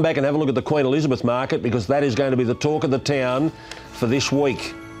 We'll come back and have a look at the Queen Elizabeth market, because that is going to be the talk of the town for this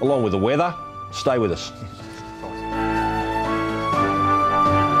week, along with the weather. Stay with us.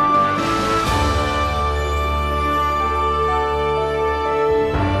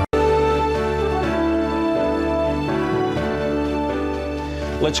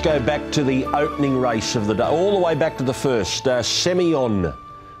 Let's go back to the opening race of the day, all the way back to the first. Semyon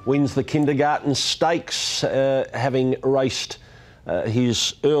wins the Kindergarten Stakes, having raced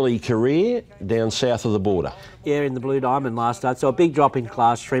his early career down south of the border. Yeah, in the Blue Diamond last start, so a big drop in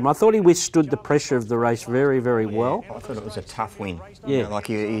class trim. I thought he withstood the pressure of the race very, very well. I thought it was a tough win. Yeah. You know, like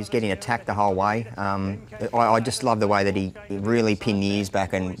he was getting attacked the whole way. I just love the way that he really pinned the ears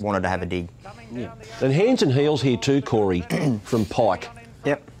back and wanted to have a dig. Yeah. And hands and heels here too, Corey, from Pike.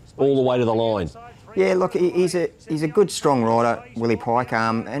 Yep. All the way to the line. Yeah, look, he's a good, strong rider, Willie Pike,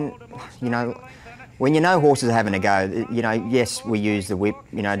 and you know, when you know horses are having a go, you know, yes, we use the whip,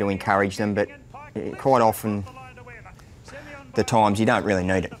 you know, to encourage them, but quite often, the times you don't really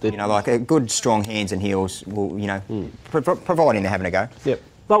need it. You know, like a good, strong hands and heels will, you know, providing they're having a go. Yep.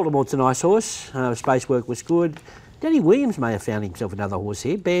 Baltimore's a nice horse. Space work was good. Danny Williams may have found himself another horse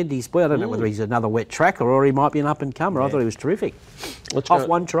here. Bandy's Boy. I don't know whether he's another wet tracker or he might be an up-and-comer. Yeah. I thought he was terrific. Off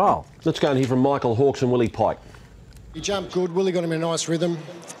one trial. Let's go and hear from Michael Hawkes and Willie Pike. He jumped good. Willie got him in a nice rhythm.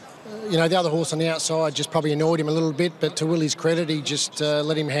 You know, the other horse on the outside just probably annoyed him a little bit, but to Willie's credit, he just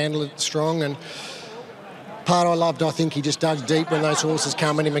let him handle it strong. And part I loved, I think he just dug deep when those horses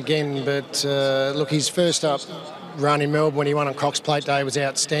come at him again. But look, his first up run in Melbourne when he won on Cox Plate Day was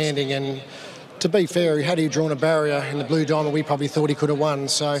outstanding. And to be fair, had he drawn a barrier in the Blue Diamond, we probably thought he could have won.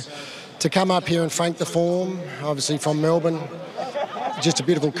 So to come up here and frank the form, obviously from Melbourne, just a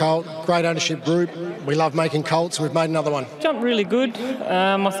beautiful colt, great ownership group. We love making colts, and we've made another one. Jumped really good.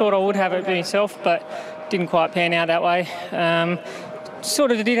 I thought I would have it myself, but didn't quite pan out that way.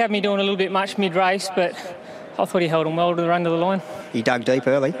 Sort of did have me doing a little bit much mid-race, but I thought he held him well to the run to the line. He dug deep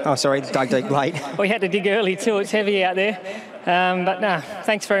early. Oh, sorry, dug deep late. We had to dig early too. It's heavy out there. But no,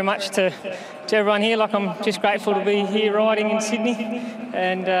 thanks very much to everyone here. Like, I'm just grateful to be here riding in Sydney.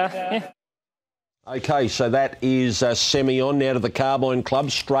 And yeah. OK, so that is Semyon now to the Carbine Club.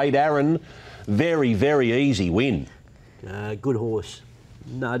 Straight Aaron. Very, very easy win. Good horse.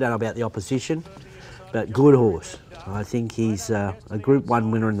 No, I don't know about the opposition, but good horse. I think he's a Group 1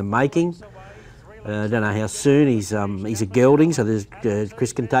 winner in the making. I don't know how soon. He's a gelding, so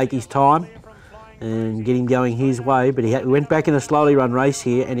Chris can take his time and get him going his way. But he went back in a slowly run race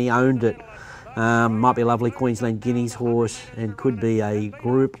here and he owned it. Might be a lovely Queensland Guineas horse and could be a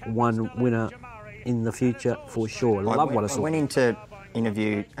Group 1 winner in the future for sure. I love what I saw. I went in to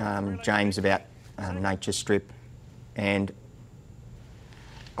interview James about Nature Strip, and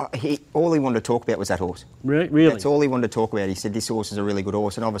all he wanted to talk about was that horse. Really? That's all he wanted to talk about. He said this horse is a really good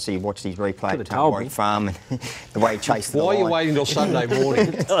horse, and obviously he watched his replay at Warwick Farm and the way he chased the line. Why are you waiting till Sunday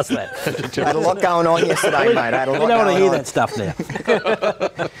morning? Tell us that. Had a lot going on yesterday, mate. I don't want to hear that stuff now.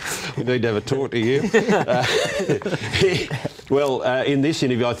 We need to have a talk to you. Well, in this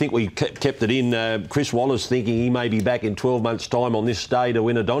interview, I think we kept it in. Chris Wallace thinking he may be back in 12 months' time on this day to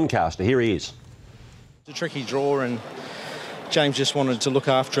win a Doncaster. Here he is. It's a tricky draw, and James just wanted to look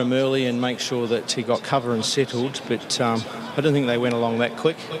after him early and make sure that he got cover and settled, but I don't think they went along that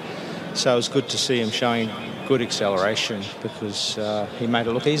quick. So it was good to see him showing good acceleration because he made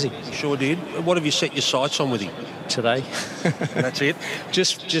it look easy. Sure did. What have you set your sights on with him? Today. That's it?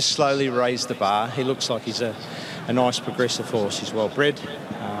 Just slowly raise the bar. He looks like he's a nice progressive horse. He's well bred.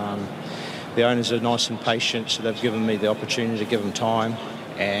 The owners are nice and patient, so they've given me the opportunity to give him time.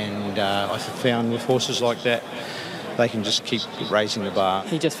 And I found with horses like that, they can just keep raising the bar.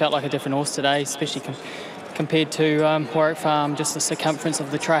 He just felt like a different horse today, especially compared to Warwick Farm, just the circumference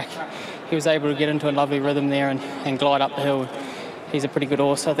of the track. He was able to get into a lovely rhythm there and glide up the hill he's a pretty good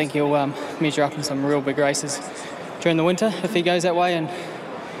horse. I think he'll measure up in some real big races during the winter if he goes that way, and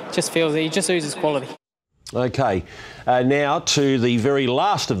just feels he just oozes quality. Okay, now to the very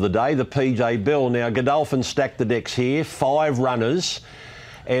last of the day, the PJ Bell. Now, Godolphin stacked the decks here, 5 runners,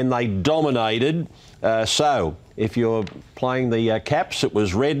 and they dominated. So, if you're playing the caps, it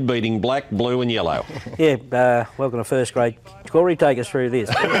was red beating black, blue and yellow. Yeah, welcome to first grade. Corey, take us through this.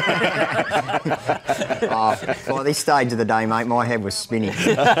 Well, at this stage of the day, mate, my head was spinning.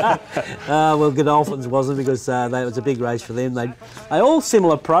 Well, Godolphins wasn't, because it was a big race for them. They all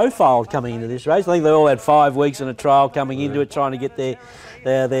similar profile coming into this race. I think they all had 5 weeks in a trial coming into it, trying to get their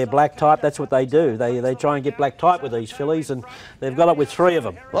black type. That's what they do. They try and get black type with these fillies, and they've got up with 3 of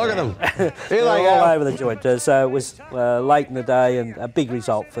them. Look at them. Here they go. All over the joint. So it was late in the day, and a big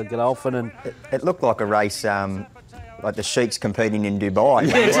result for Godolphin. And it looked like a race like the Sheiks competing in Dubai.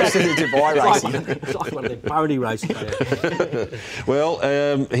 Yeah, exactly. Dubai racing. It's like one of their pony races. Well,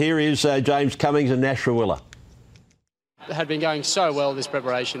 here is James Cummings and Nash Rawiller. Had been going so well this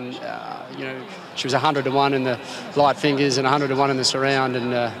preparation. You know, she was 100 to 1 in the light fingers and 100 to 1 in the surround,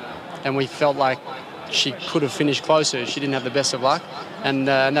 and we felt like she could have finished closer. She didn't have the best of luck, and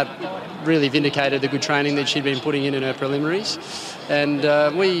that really vindicated the good training that she'd been putting in her preliminaries. And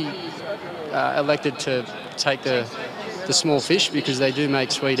we elected to take the small fish because they do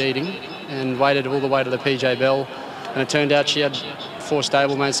make sweet eating, and waited all the way to the PJ Bell. And it turned out she had 4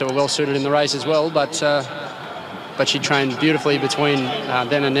 stablemates that were well suited in the race as well, but she trained beautifully between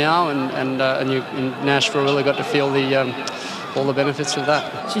then and now, and Nash Rawiller got to feel all the benefits of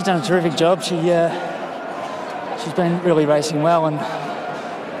that. She's done a terrific job. She's been really racing well, and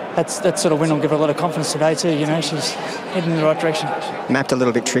that sort of win will give her a lot of confidence today too. You know, she's heading in the right direction. Mapped a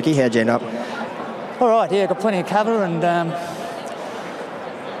little bit tricky. How'd you end up? All right, yeah, got plenty of cover, and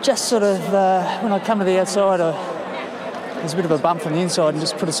just sort of when I come to the outside, there's a bit of a bump from the inside and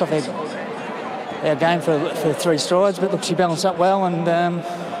just put us off our game for 3 strides. But look, she balanced up well, and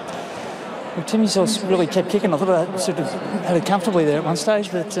Timmy really kept kicking. I thought I sort of had it comfortably there at one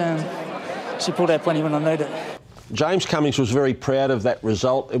stage, but she pulled out plenty when I needed it. James Cummings was very proud of that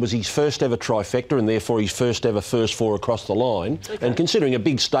result. It was his first ever trifecta, and therefore his first ever first 4 across the line. Okay. And considering a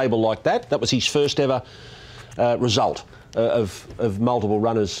big stable like that, that was his first ever result of multiple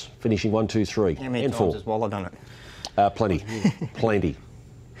runners finishing 1, 2, 3 How many and times 4. has Waller done it? Plenty, plenty.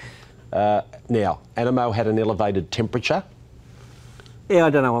 Now, Anamoe had an elevated temperature. Yeah, I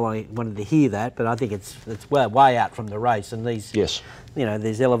don't know why I wanted to hear that, but I think it's way out from the race. And these, yes, you know,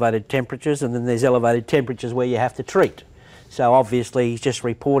 there's elevated temperatures, and then there's elevated temperatures where you have to treat. So obviously he's just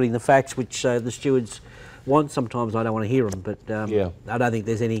reporting the facts, which the stewards want. Sometimes I don't want to hear them, but yeah. I don't think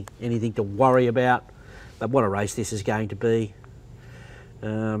there's anything to worry about. But what a race this is going to be.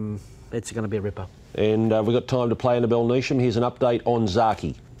 It's going to be a ripper. And we've got time to play Annabelle Neesham. Here's an update on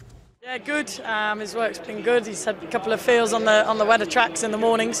Zaki. Yeah, good. His work's been good. He's had a couple of feels on the wetter tracks in the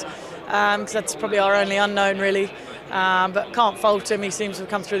mornings, because that's probably our only unknown really. But can't fault him. He seems to have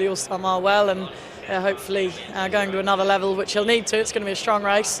come through the All-Star Mile well, and hopefully going to another level, which he'll need to. It's going to be a strong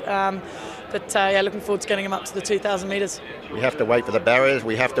race. But looking forward to getting him up to the 2,000 metres. We have to wait for the barriers,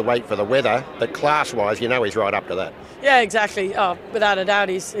 we have to wait for the weather, but class-wise, you know he's right up to that. Yeah, exactly. Oh, without a doubt,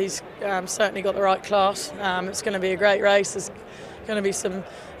 he's certainly got the right class. It's going to be a great race. There's going to be some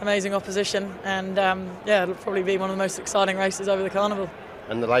amazing opposition, and it'll probably be one of the most exciting races over the carnival.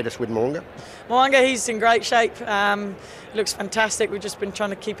 And the latest with Mo'unga? Mo'unga, he's in great shape. He looks fantastic. We've just been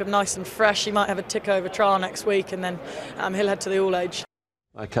trying to keep him nice and fresh. He might have a tick-over trial next week, and then he'll head to the All-Age.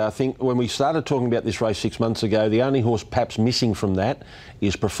 Okay, I think when we started talking about this race 6 months ago, the only horse perhaps missing from that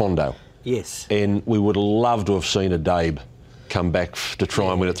is Profondo. Yes. And we would love to have seen a Dabe come back to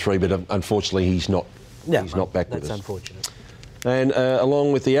try and win at 3, but unfortunately he's not. No, he's not back with us. That's unfortunate. And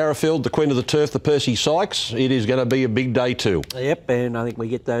along with the Arrowfield, the Queen of the Turf, the Percy Sykes, it is going to be a big day too. Yep, and I think we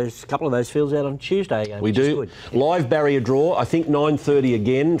get a couple of those fields out on Tuesday again. We do. Live barrier draw, I think 9:30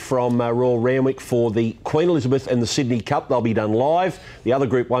 again from Royal Randwick for the Queen Elizabeth and the Sydney Cup. They'll be done live. The other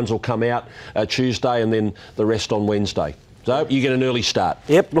Group 1s will come out Tuesday, and then the rest on Wednesday. So you get an early start.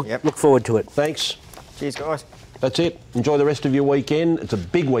 Yep, look forward to it. Thanks. Cheers, guys. That's it. Enjoy the rest of your weekend. It's a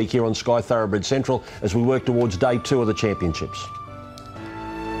big week here on Sky Thoroughbred Central as we work towards day 2 of the championships.